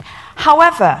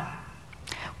 However,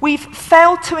 we've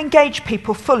failed to engage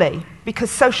people fully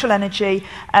because social energy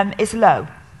is low.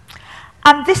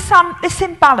 And this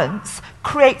imbalance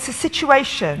creates a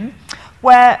situation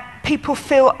where people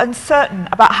feel uncertain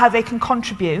about how they can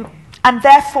contribute, and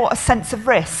therefore a sense of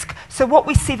risk. So what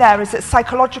we see there is that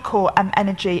psychological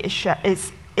energy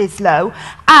is low,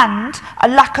 and a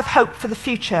lack of hope for the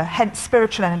future, hence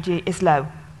spiritual energy is low.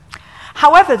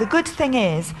 However, the good thing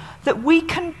is that we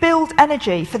can build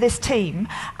energy for this team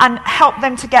and help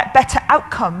them to get better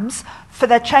outcomes for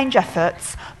their change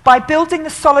efforts by building the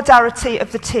solidarity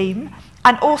of the team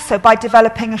and also by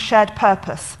developing a shared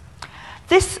purpose.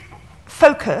 This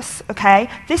focus, okay,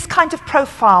 this kind of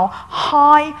profile,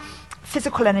 high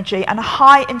physical energy and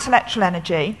high intellectual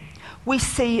energy, we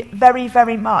see very,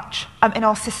 very much in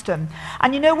our system.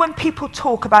 And you know, when people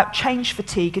talk about change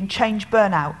fatigue and change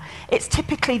burnout, it's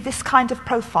typically this kind of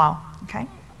profile, okay?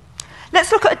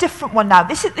 Let's look at a different one now.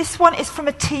 This one is from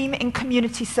a team in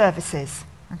community services,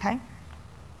 okay?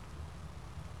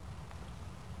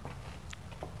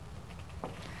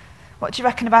 What do you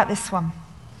reckon about this one?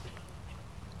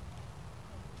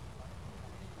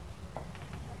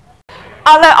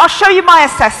 I'll show you my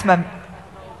assessment.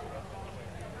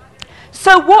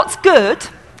 So what's good,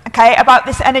 okay, about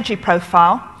this energy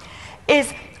profile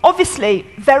is obviously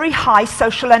very high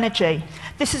social energy.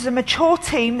 This is a mature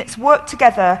team that's worked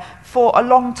together for a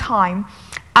long time,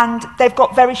 and they've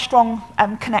got very strong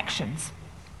connections.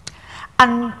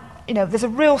 And you know, there's a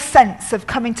real sense of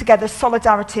coming together,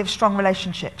 solidarity of strong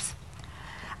relationships.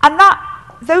 And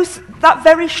that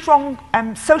very strong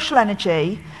social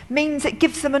energy means it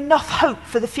gives them enough hope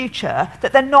for the future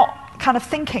that they're not kind of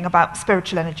thinking about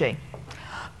spiritual energy.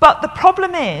 But the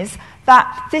problem is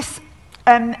that this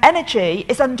energy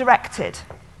is undirected,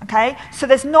 okay? So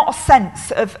there's not a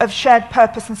sense of shared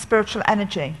purpose and spiritual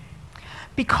energy,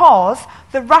 because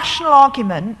the rational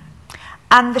argument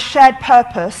and the shared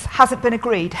purpose hasn't been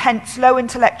agreed, hence low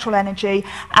intellectual energy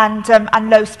and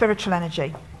low spiritual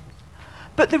energy.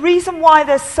 But the reason why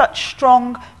there's such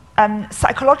strong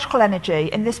psychological energy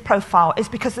in this profile is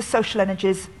because the social energy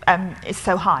is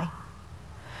so high.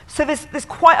 So there's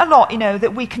quite a lot, you know,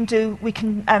 that we can do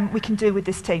with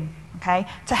this team, okay,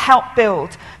 to help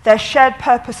build their shared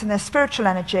purpose and their spiritual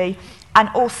energy, and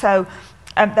also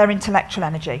their intellectual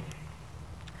energy.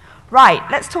 Right,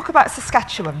 let's talk about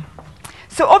Saskatchewan.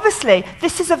 So obviously,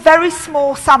 this is a very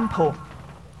small sample,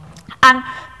 and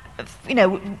you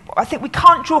know, I think we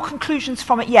can't draw conclusions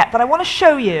from it yet, but I want to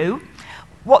show you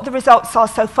what the results are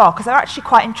so far, because they're actually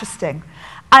quite interesting.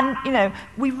 And you know,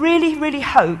 we really, really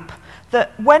hope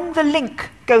that when the link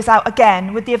goes out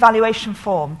again with the evaluation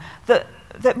form,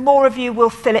 that more of you will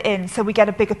fill it in so we get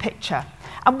a bigger picture.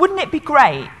 And wouldn't it be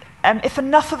great if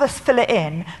enough of us fill it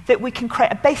in that we can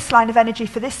create a baseline of energy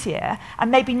for this year, and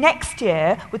maybe next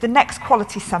year, with the next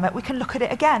Quality Summit, we can look at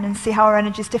it again and see how our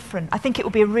energy is different. I think it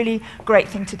would be a really great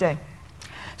thing to do.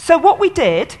 So what we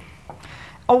did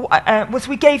was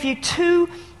we gave you two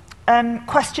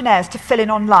questionnaires to fill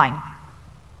in online.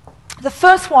 The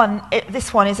first one,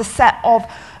 this one, is a set of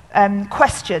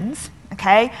questions,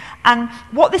 okay? And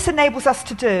what this enables us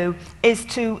to do is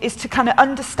to kind of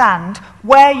understand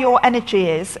where your energy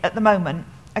is at the moment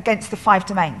against the 5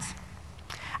 domains.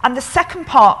 And the second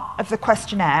part of the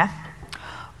questionnaire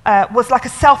was like a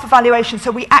self-evaluation,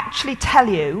 so we actually tell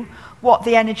you what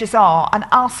the energies are and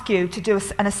ask you to do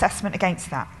an assessment against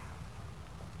that.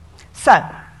 So,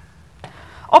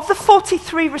 of the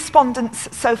 43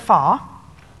 respondents so far,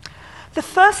 the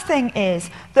first thing is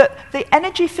that the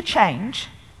energy for change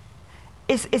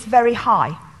is very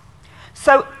high.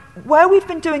 So where we've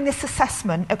been doing this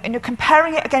assessment, and you're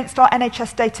comparing it against our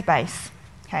NHS database,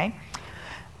 okay,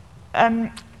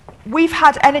 we've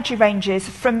had energy ranges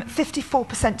from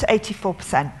 54% to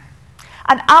 84%.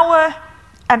 And our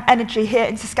energy here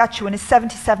in Saskatchewan is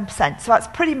 77%, so that's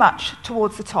pretty much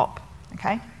towards the top,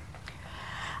 okay?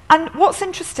 And what's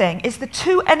interesting is the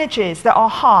two energies that are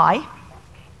high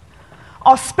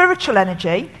are spiritual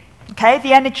energy, okay,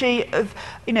 the energy of,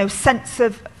 you know, sense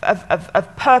of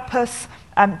purpose,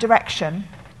 direction,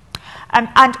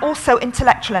 and also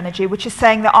intellectual energy, which is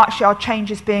saying that actually our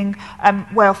change is being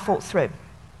well thought through.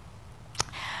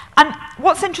 And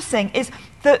what's interesting is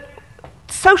that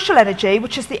social energy,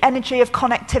 which is the energy of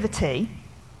connectivity,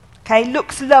 okay,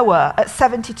 looks lower at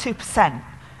 72%.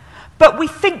 But we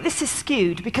think this is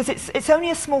skewed because it's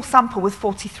only a small sample with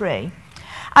 43.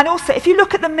 And also, if you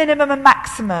look at the minimum and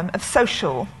maximum of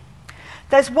social,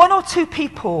 there's 1 or 2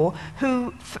 people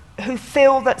who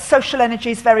feel that social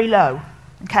energy is very low,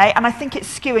 okay? And I think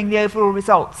it's skewing the overall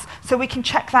results. So we can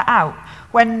check that out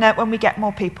when we get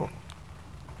more people.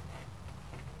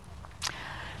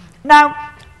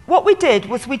 Now, what we did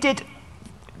was we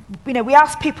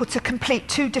asked people to complete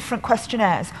 2 different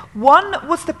questionnaires. One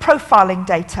was the profiling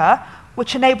data,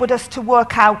 which enabled us to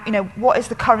work out, what is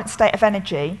the current state of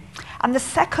energy. And the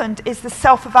second is the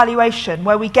self-evaluation,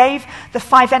 where we gave the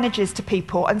 5 energies to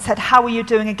people and said, how are you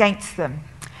doing against them?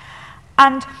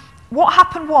 And what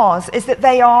happened is that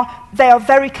they are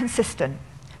very consistent.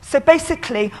 So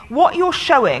basically, what you're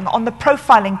showing on the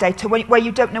profiling data, where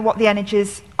you don't know what the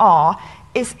energies are,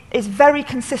 is very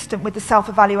consistent with the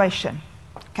self-evaluation.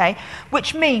 Okay?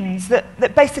 Which means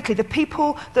that basically the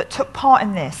people that took part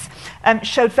in this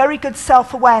showed very good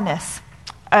self-awareness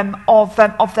of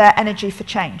their energy for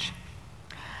change.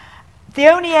 The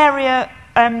only area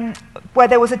where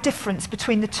there was a difference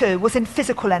between the 2 was in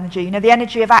physical energy, the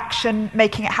energy of action,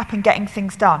 making it happen, getting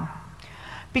things done.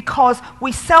 Because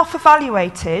we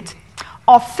self-evaluated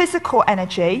our physical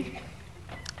energy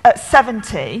at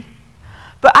 70,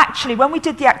 but actually when we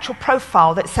did the actual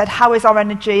profile that said how is our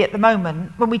energy at the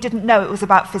moment, when we didn't know it was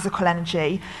about physical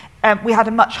energy, we had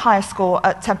a much higher score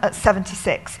at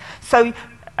 76. So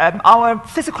our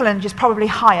physical energy is probably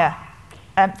higher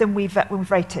than we've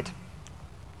rated.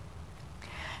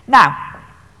 Now,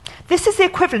 this is the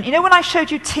equivalent. When I showed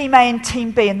you Team A and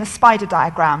Team B in the spider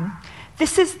diagram,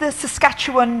 this is the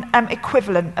Saskatchewan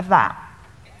equivalent of that.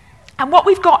 And what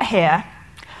we've got here,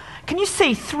 can you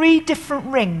see 3 different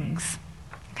rings?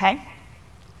 Okay.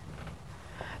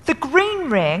 The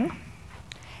green ring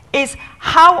is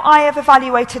how I have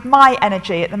evaluated my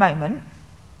energy at the moment.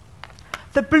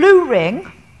 The blue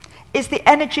ring is the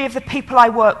energy of the people I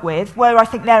work with, where I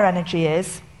think their energy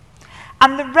is.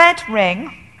 And the red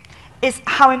ring is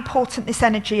how important this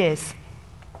energy is.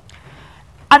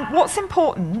 And what's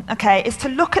important, okay, is to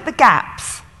look at the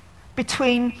gaps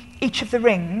between each of the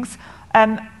rings,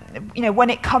 when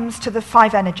it comes to the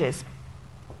 5 energies.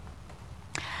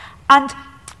 And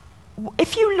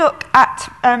if you look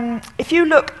at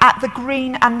the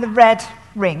green and the red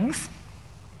rings,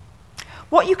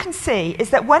 what you can see is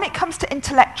that when it comes to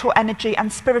intellectual energy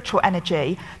and spiritual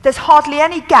energy, there's hardly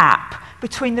any gap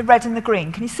between the red and the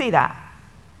green. Can you see that?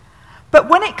 But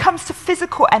when it comes to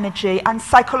physical energy and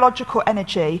psychological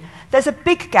energy, there's a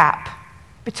big gap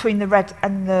between the red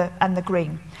and the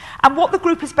green. And what the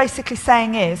group is basically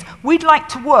saying is, we'd like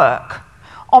to work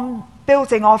on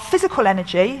building our physical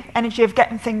energy of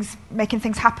making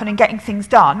things happen and getting things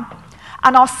done,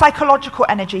 and our psychological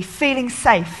energy, feeling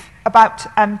safe about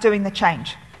doing the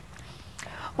change.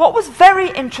 What was very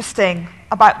interesting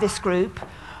about this group,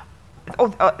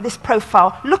 or this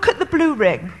profile, look at the blue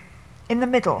ring in the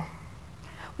middle.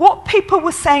 What people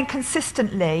were saying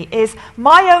consistently is,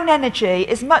 my own energy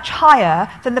is much higher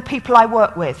than the people I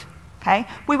work with. Okay?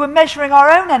 We were measuring our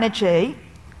own energy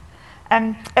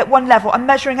at one level and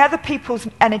measuring other people's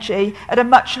energy at a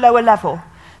much lower level.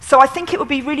 So I think it would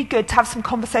be really good to have some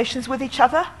conversations with each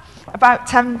other about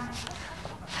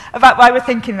why we're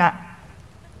thinking that.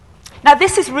 Now,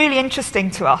 this is really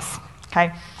interesting to us.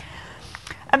 Okay?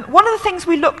 One of the things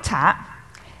we looked at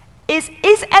is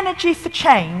energy for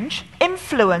change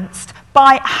influenced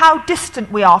by how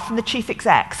distant we are from the chief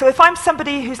exec? So if I'm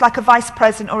somebody who's like a vice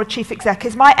president or a chief exec,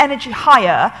 is my energy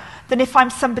higher than if I'm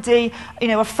somebody, a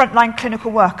frontline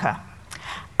clinical worker?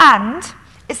 And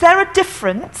is there a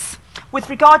difference with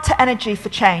regard to energy for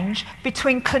change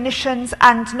between clinicians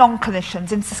and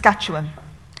non-clinicians in Saskatchewan?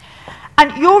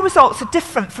 And your results are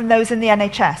different from those in the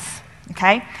NHS,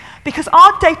 okay? Because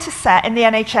our data set in the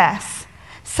NHS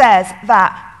says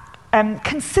that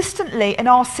consistently in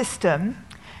our system,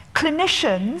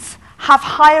 clinicians have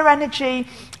higher energy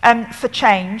for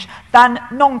change than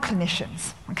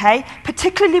non-clinicians, okay?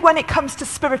 Particularly when it comes to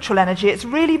spiritual energy, it's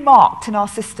really marked in our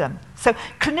system. So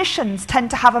clinicians tend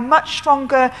to have a much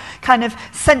stronger kind of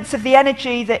sense of the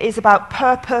energy that is about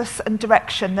purpose and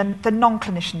direction than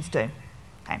non-clinicians do.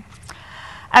 Okay?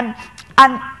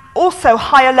 And also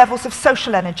higher levels of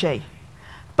social energy.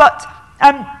 But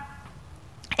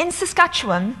in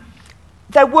Saskatchewan,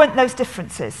 there weren't those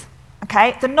differences.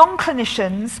 Okay? The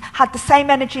non-clinicians had the same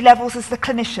energy levels as the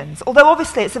clinicians, although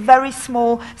obviously it's a very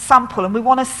small sample, and we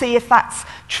want to see if that's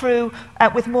true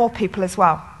with more people as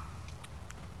well.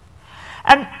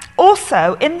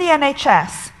 Also, in the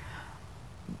NHS,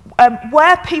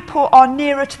 where people are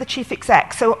nearer to the chief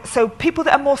exec, so people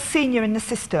that are more senior in the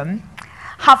system,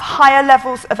 have higher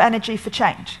levels of energy for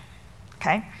change.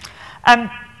 Okay?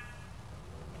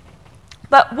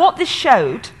 But what this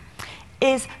showed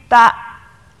is that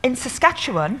in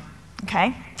Saskatchewan,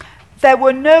 okay, there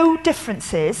were no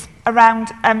differences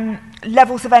around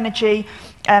levels of energy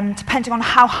depending on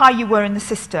how high you were in the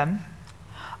system,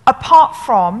 apart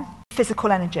from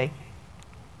physical energy.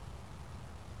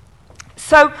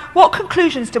 So what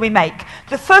conclusions do we make?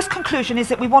 The first conclusion is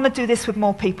that we want to do this with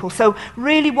more people. So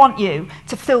really want you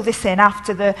to fill this in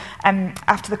after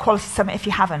the Quality Summit if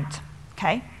you haven't.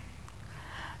 Okay?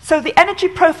 So the energy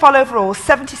profile overall is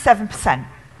 77%.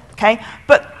 Okay?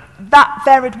 But that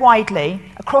varied widely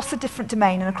across the different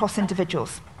domain and across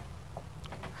individuals.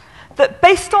 That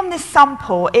based on this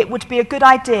sample, it would be a good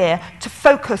idea to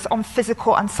focus on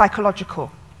physical and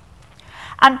psychological.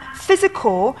 And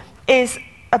physical is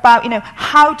about,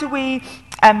 how do we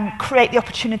create the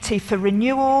opportunity for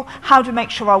renewal? How do we make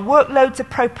sure our workload's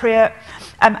appropriate?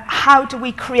 How do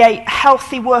we create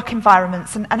healthy work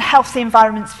environments and healthy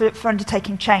environments for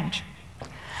undertaking change?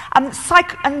 And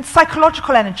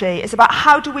psychological energy is about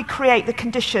how do we create the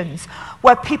conditions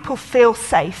where people feel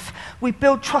safe, we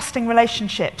build trusting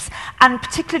relationships, and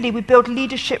particularly we build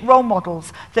leadership role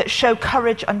models that show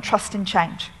courage and trust in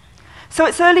change. So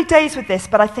it's early days with this,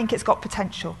 but I think it's got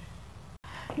potential.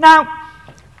 Now,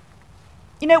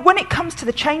 when it comes to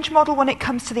the change model, when it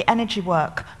comes to the energy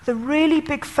work, the really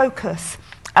big focus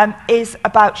is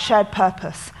about shared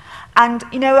purpose. And,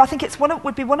 I think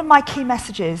would be one of my key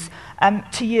messages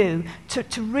to you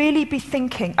to really be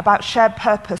thinking about shared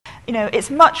purpose. It's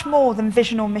much more than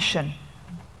vision or mission.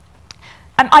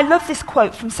 And I love this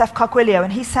quote from Seth Carguilio,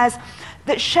 and he says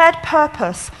that shared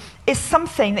purpose is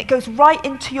something that goes right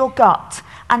into your gut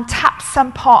and taps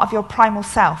some part of your primal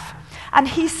self. And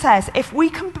he says, if we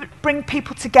can bring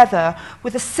people together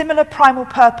with a similar primal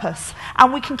purpose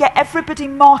and we can get everybody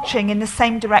marching in the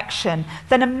same direction,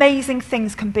 then amazing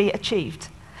things can be achieved.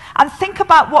 And think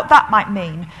about what that might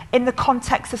mean in the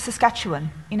context of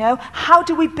Saskatchewan. How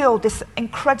do we build this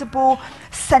incredible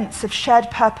sense of shared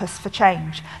purpose for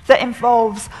change that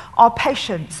involves our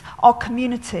patients, our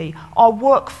community, our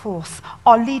workforce,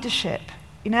 our leadership,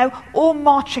 all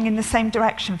marching in the same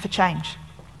direction for change?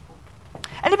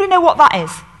 Anybody know what that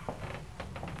is?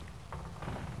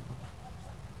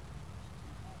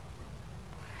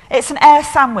 It's an air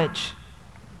sandwich.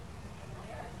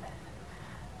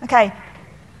 Okay.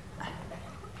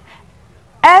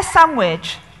 Air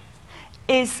sandwich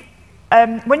is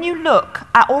when you look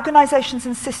at organizations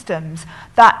and systems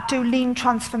that do lean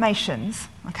transformations,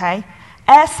 okay,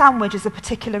 air sandwich is a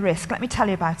particular risk. Let me tell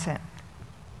you about it.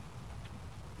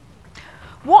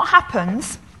 What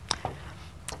happens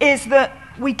is that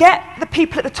we get the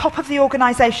people at the top of the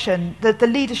organization, the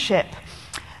leadership,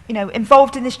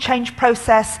 involved in this change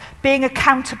process, being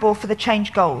accountable for the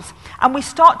change goals. And we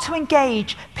start to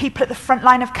engage people at the front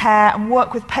line of care and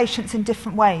work with patients in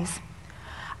different ways.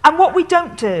 And what we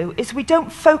don't do is we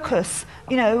don't focus,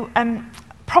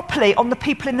 properly on the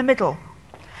people in the middle.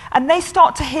 And they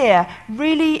start to hear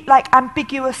really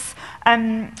ambiguous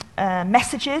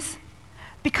messages.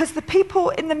 Because the people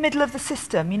in the middle of the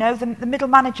system, the middle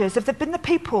managers, have been the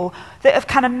people that have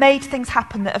kind of made things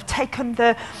happen, that have taken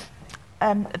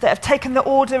the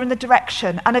order and the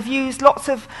direction, and have used lots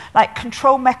of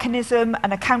control mechanism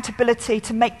and accountability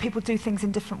to make people do things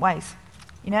in different ways.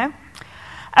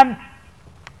 And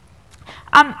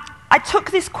I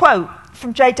took this quote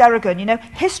from Jay Derrigan.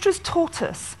 History's taught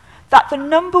us that the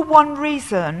number one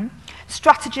reason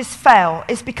strategies fail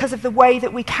is because of the way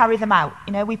that we carry them out.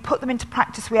 We put them into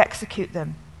practice, we execute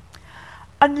them.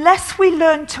 Unless we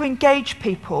learn to engage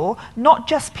people, not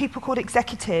just people called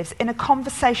executives, in a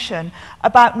conversation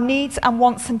about needs and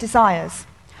wants and desires,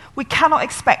 we cannot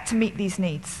expect to meet these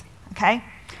needs. Okay?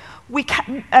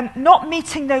 Not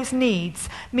meeting those needs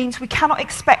means we cannot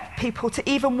expect people to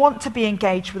even want to be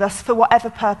engaged with us for whatever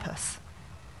purpose.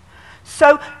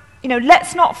 So,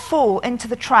 let's not fall into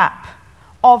the trap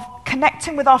of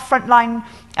connecting with our frontline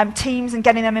teams and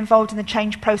getting them involved in the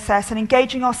change process and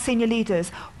engaging our senior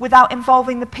leaders without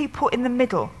involving the people in the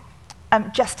middle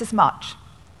just as much.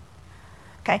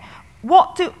 Okay.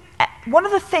 One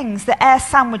of the things that air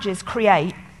sandwiches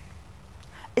create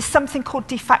is something called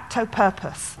de facto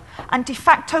purpose. And de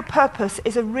facto purpose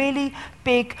is a really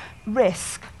big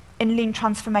risk in lean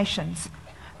transformations.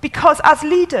 Because as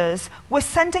leaders, we're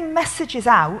sending messages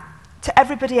out to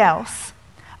everybody else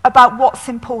about what's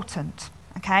important,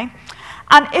 okay?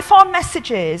 And if our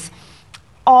messages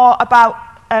are about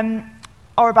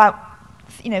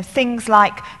things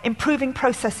like improving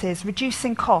processes,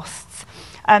 reducing costs,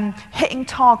 hitting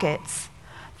targets,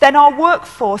 then our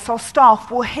workforce, our staff,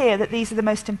 will hear that these are the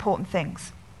most important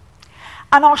things.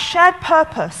 And our shared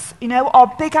purpose,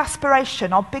 our big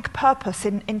aspiration, our big purpose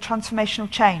in transformational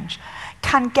change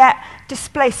can get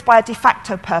displaced by a de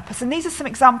facto purpose. And these are some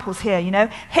examples here,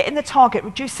 hitting the target,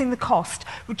 reducing the cost,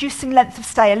 reducing length of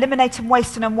stay, eliminating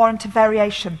waste and unwarranted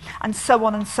variation, and so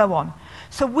on and so on.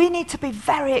 So we need to be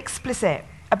very explicit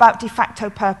about de facto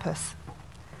purpose.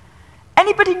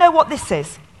 Anybody know what this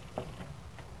is?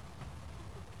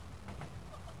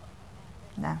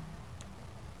 No.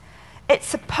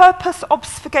 It's a purpose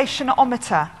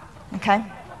obfuscationometer, okay?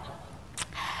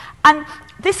 And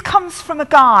this comes from a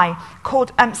guy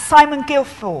called Simon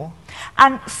Guilford.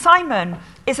 And Simon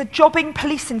is a jobbing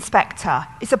police inspector.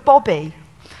 He's a bobby,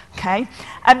 okay,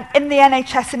 in the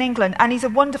NHS in England, and he's a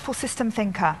wonderful system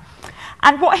thinker.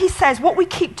 And what he says, what we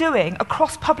keep doing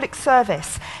across public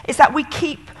service is that we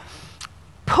keep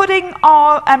putting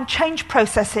our change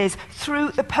processes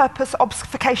through the purpose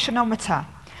obfuscationometer.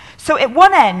 So at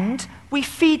one end, we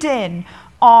feed in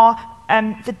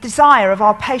the desire of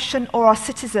our patient or our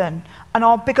citizen and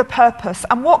our bigger purpose.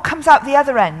 And what comes out the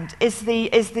other end is the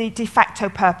de facto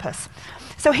purpose.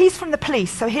 So he's from the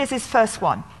police, so here's his first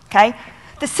one, okay?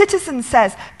 The citizen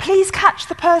says, please catch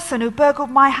the person who burgled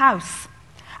my house.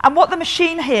 And what the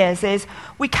machine hears is,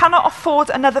 we cannot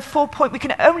afford another we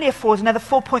can only afford another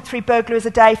 4.3 burglaries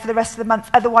a day for the rest of the month,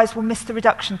 otherwise we'll miss the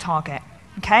reduction target,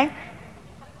 okay?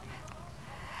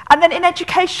 And then in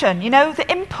education, the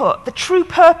input, the true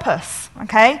purpose,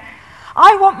 okay?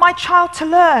 I want my child to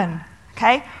learn,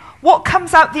 okay? What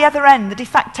comes out the other end, the de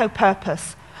facto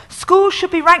purpose? Schools should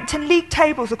be ranked in league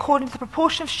tables according to the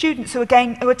proportion of students who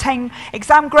attain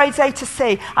exam grades A to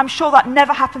C. I'm sure that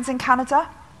never happens in Canada,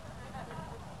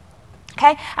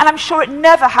 okay? And I'm sure it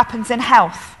never happens in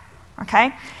health,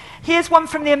 okay? Here's one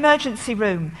from the emergency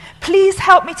room. Please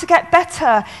help me to get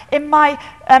better in my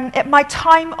at my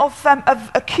time of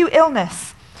acute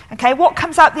illness. Okay, what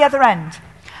comes out the other end?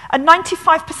 A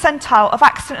 95th percentile of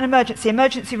accident and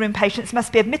emergency room patients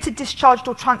must be admitted, discharged,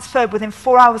 or transferred within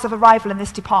 4 hours of arrival in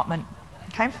this department.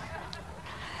 Okay,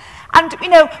 and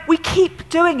we keep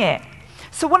doing it.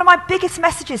 So one of my biggest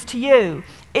messages to you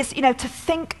is to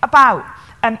think about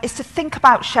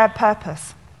shared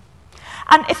purpose.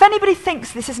 And if anybody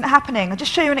thinks this isn't happening, I'll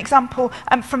just show you an example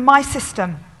from my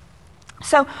system.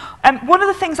 So one of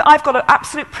the things that I've got an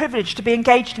absolute privilege to be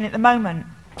engaged in at the moment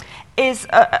is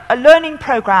a learning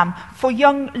program for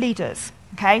young leaders,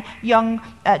 okay? Young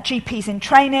GPs in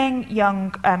training,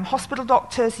 young hospital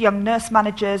doctors, young nurse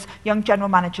managers, young general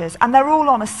managers. And they're all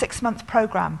on a 6-month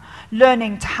program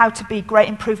learning how to be great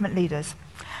improvement leaders.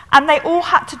 And they all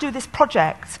had to do this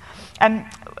project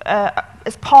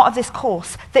as part of this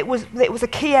course that was a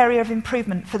key area of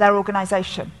improvement for their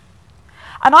organisation.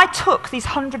 And I took these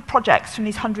 100 projects from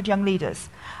these 100 young leaders,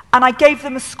 and I gave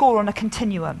them a score on a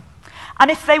continuum.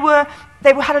 And if they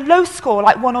had a low score,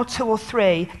 like 1 or 2 or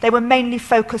 3, they were mainly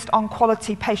focused on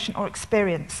quality, patient, or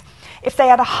experience. If they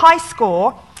had a high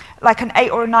score, like an 8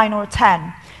 or a 9 or a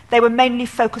 10, they were mainly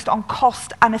focused on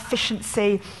cost and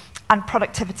efficiency and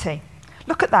productivity.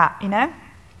 Look at that,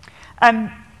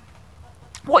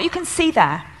 What you can see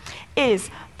there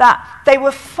is that they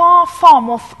were far, far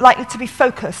more likely to be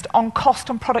focused on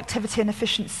cost and productivity and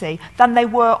efficiency than they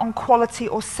were on quality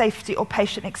or safety or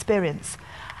patient experience.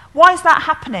 Why is that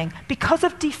happening? Because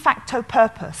of de facto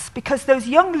purpose. Because those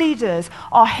young leaders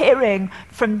are hearing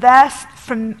from their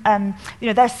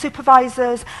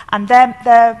supervisors and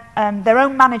their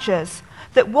own managers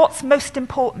that what's most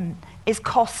important is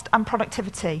cost and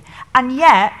productivity. And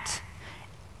yet,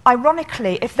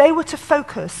 ironically, if they were to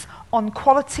focus on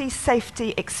quality,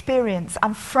 safety, experience,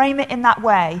 and frame it in that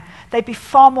way, they'd be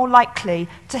far more likely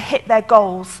to hit their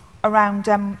goals around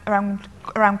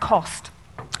cost.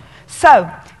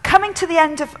 So, coming to the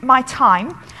end of my time,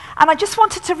 and I just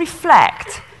wanted to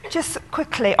reflect just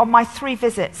quickly on my 3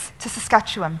 visits to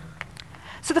Saskatchewan.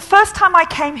 So the first time I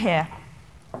came here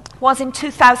was in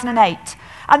 2008.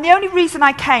 And the only reason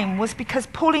I came was because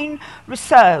Pauline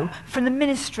Rousseau from the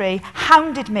ministry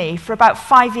hounded me for about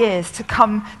 5 years to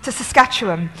come to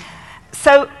Saskatchewan.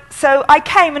 So I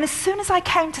came, and as soon as I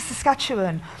came to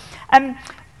Saskatchewan,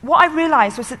 what I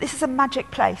realized was that this is a magic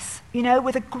place,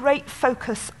 with a great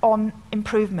focus on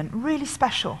improvement, really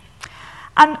special.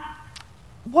 And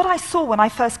what I saw when I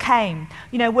first came,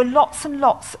 were lots and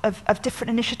lots of different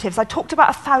initiatives. I talked about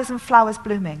 1,000 flowers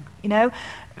blooming,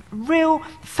 real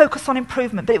focus on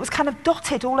improvement, but it was kind of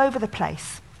dotted all over the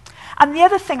place. And the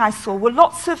other thing I saw were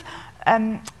lots of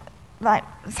like,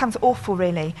 it sounds awful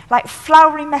really, like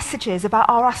flowery messages about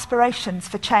our aspirations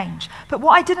for change. But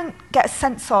what I didn't get a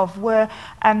sense of were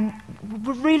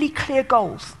really clear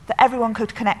goals that everyone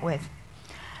could connect with.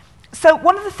 So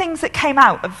one of the things that came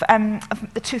out of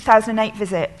the 2008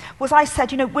 visit was I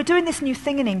said, we're doing this new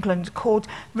thing in England called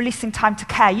Releasing Time to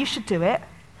Care. You should do it.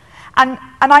 And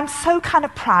I'm so kind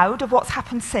of proud of what's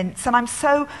happened since, and I'm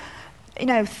so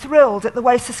thrilled at the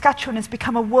way Saskatchewan has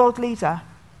become a world leader,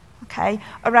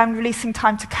 around releasing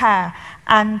time to care,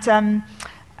 and and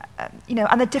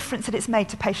the difference that it's made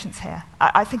to patients here.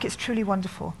 I think it's truly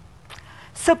wonderful.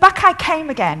 So back I came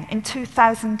again in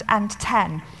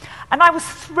 2010, and I was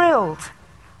thrilled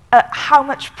at how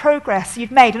much progress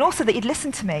you'd made, and also that you'd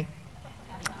listened to me.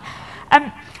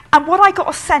 And what I got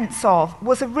a sense of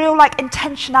was a real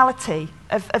intentionality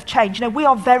of change. We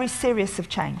are very serious of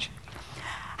change.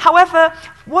 However,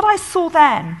 what I saw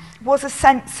then was a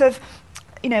sense of,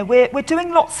 we're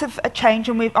doing lots of change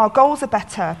and our goals are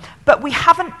better, but we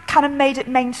haven't kind of made it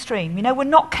mainstream. We're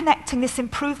not connecting this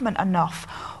improvement enough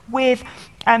with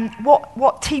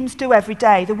what teams do every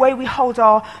day, the way we hold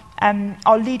our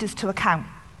leaders to account.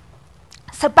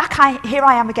 So here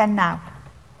I am again now.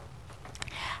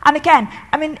 And again,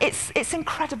 it's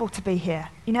incredible to be here,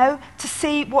 to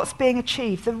see what's being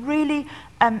achieved, the really,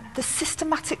 the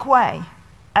systematic way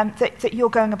that you're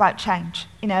going about change,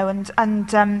 I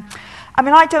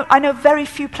know very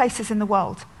few places in the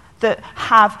world that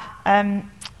have,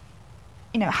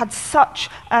 had such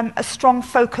a strong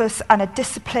focus and a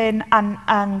discipline and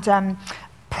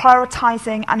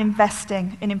prioritizing and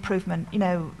investing in improvement.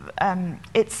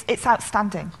 It's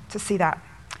outstanding to see that.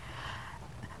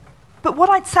 But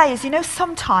what I'd say is,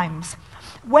 sometimes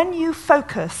when you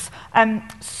focus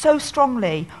so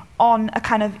strongly on a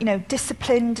kind of,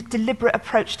 disciplined, deliberate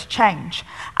approach to change,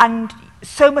 and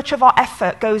so much of our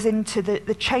effort goes into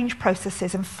the change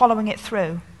processes and following it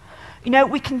through,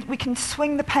 we can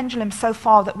swing the pendulum so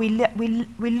far that we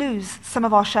lose some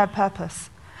of our shared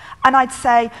purpose. And I'd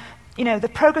say,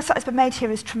 the progress that has been made here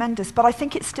is tremendous, but I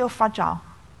think it's still fragile.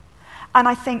 And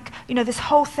I think, this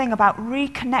whole thing about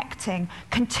reconnecting,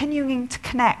 continuing to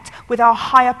connect with our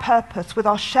higher purpose, with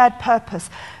our shared purpose,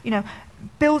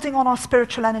 building on our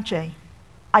spiritual energy,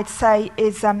 I'd say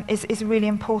is really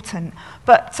important.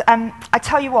 But I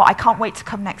tell you what, I can't wait to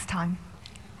come next time.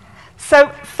 So,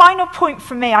 final point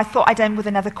for me, I thought I'd end with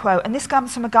another quote. And this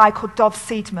comes from a guy called Dov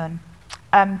Seidman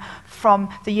from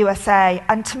the USA.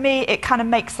 And to me, it kind of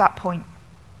makes that point.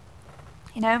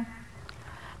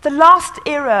 The last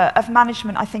era of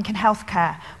management, I think, in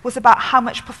healthcare was about how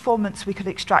much performance we could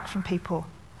extract from people.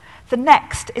 The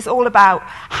next is all about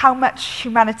how much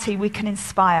humanity we can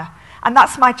inspire. And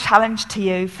that's my challenge to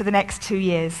you for the next 2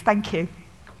 years. Thank you.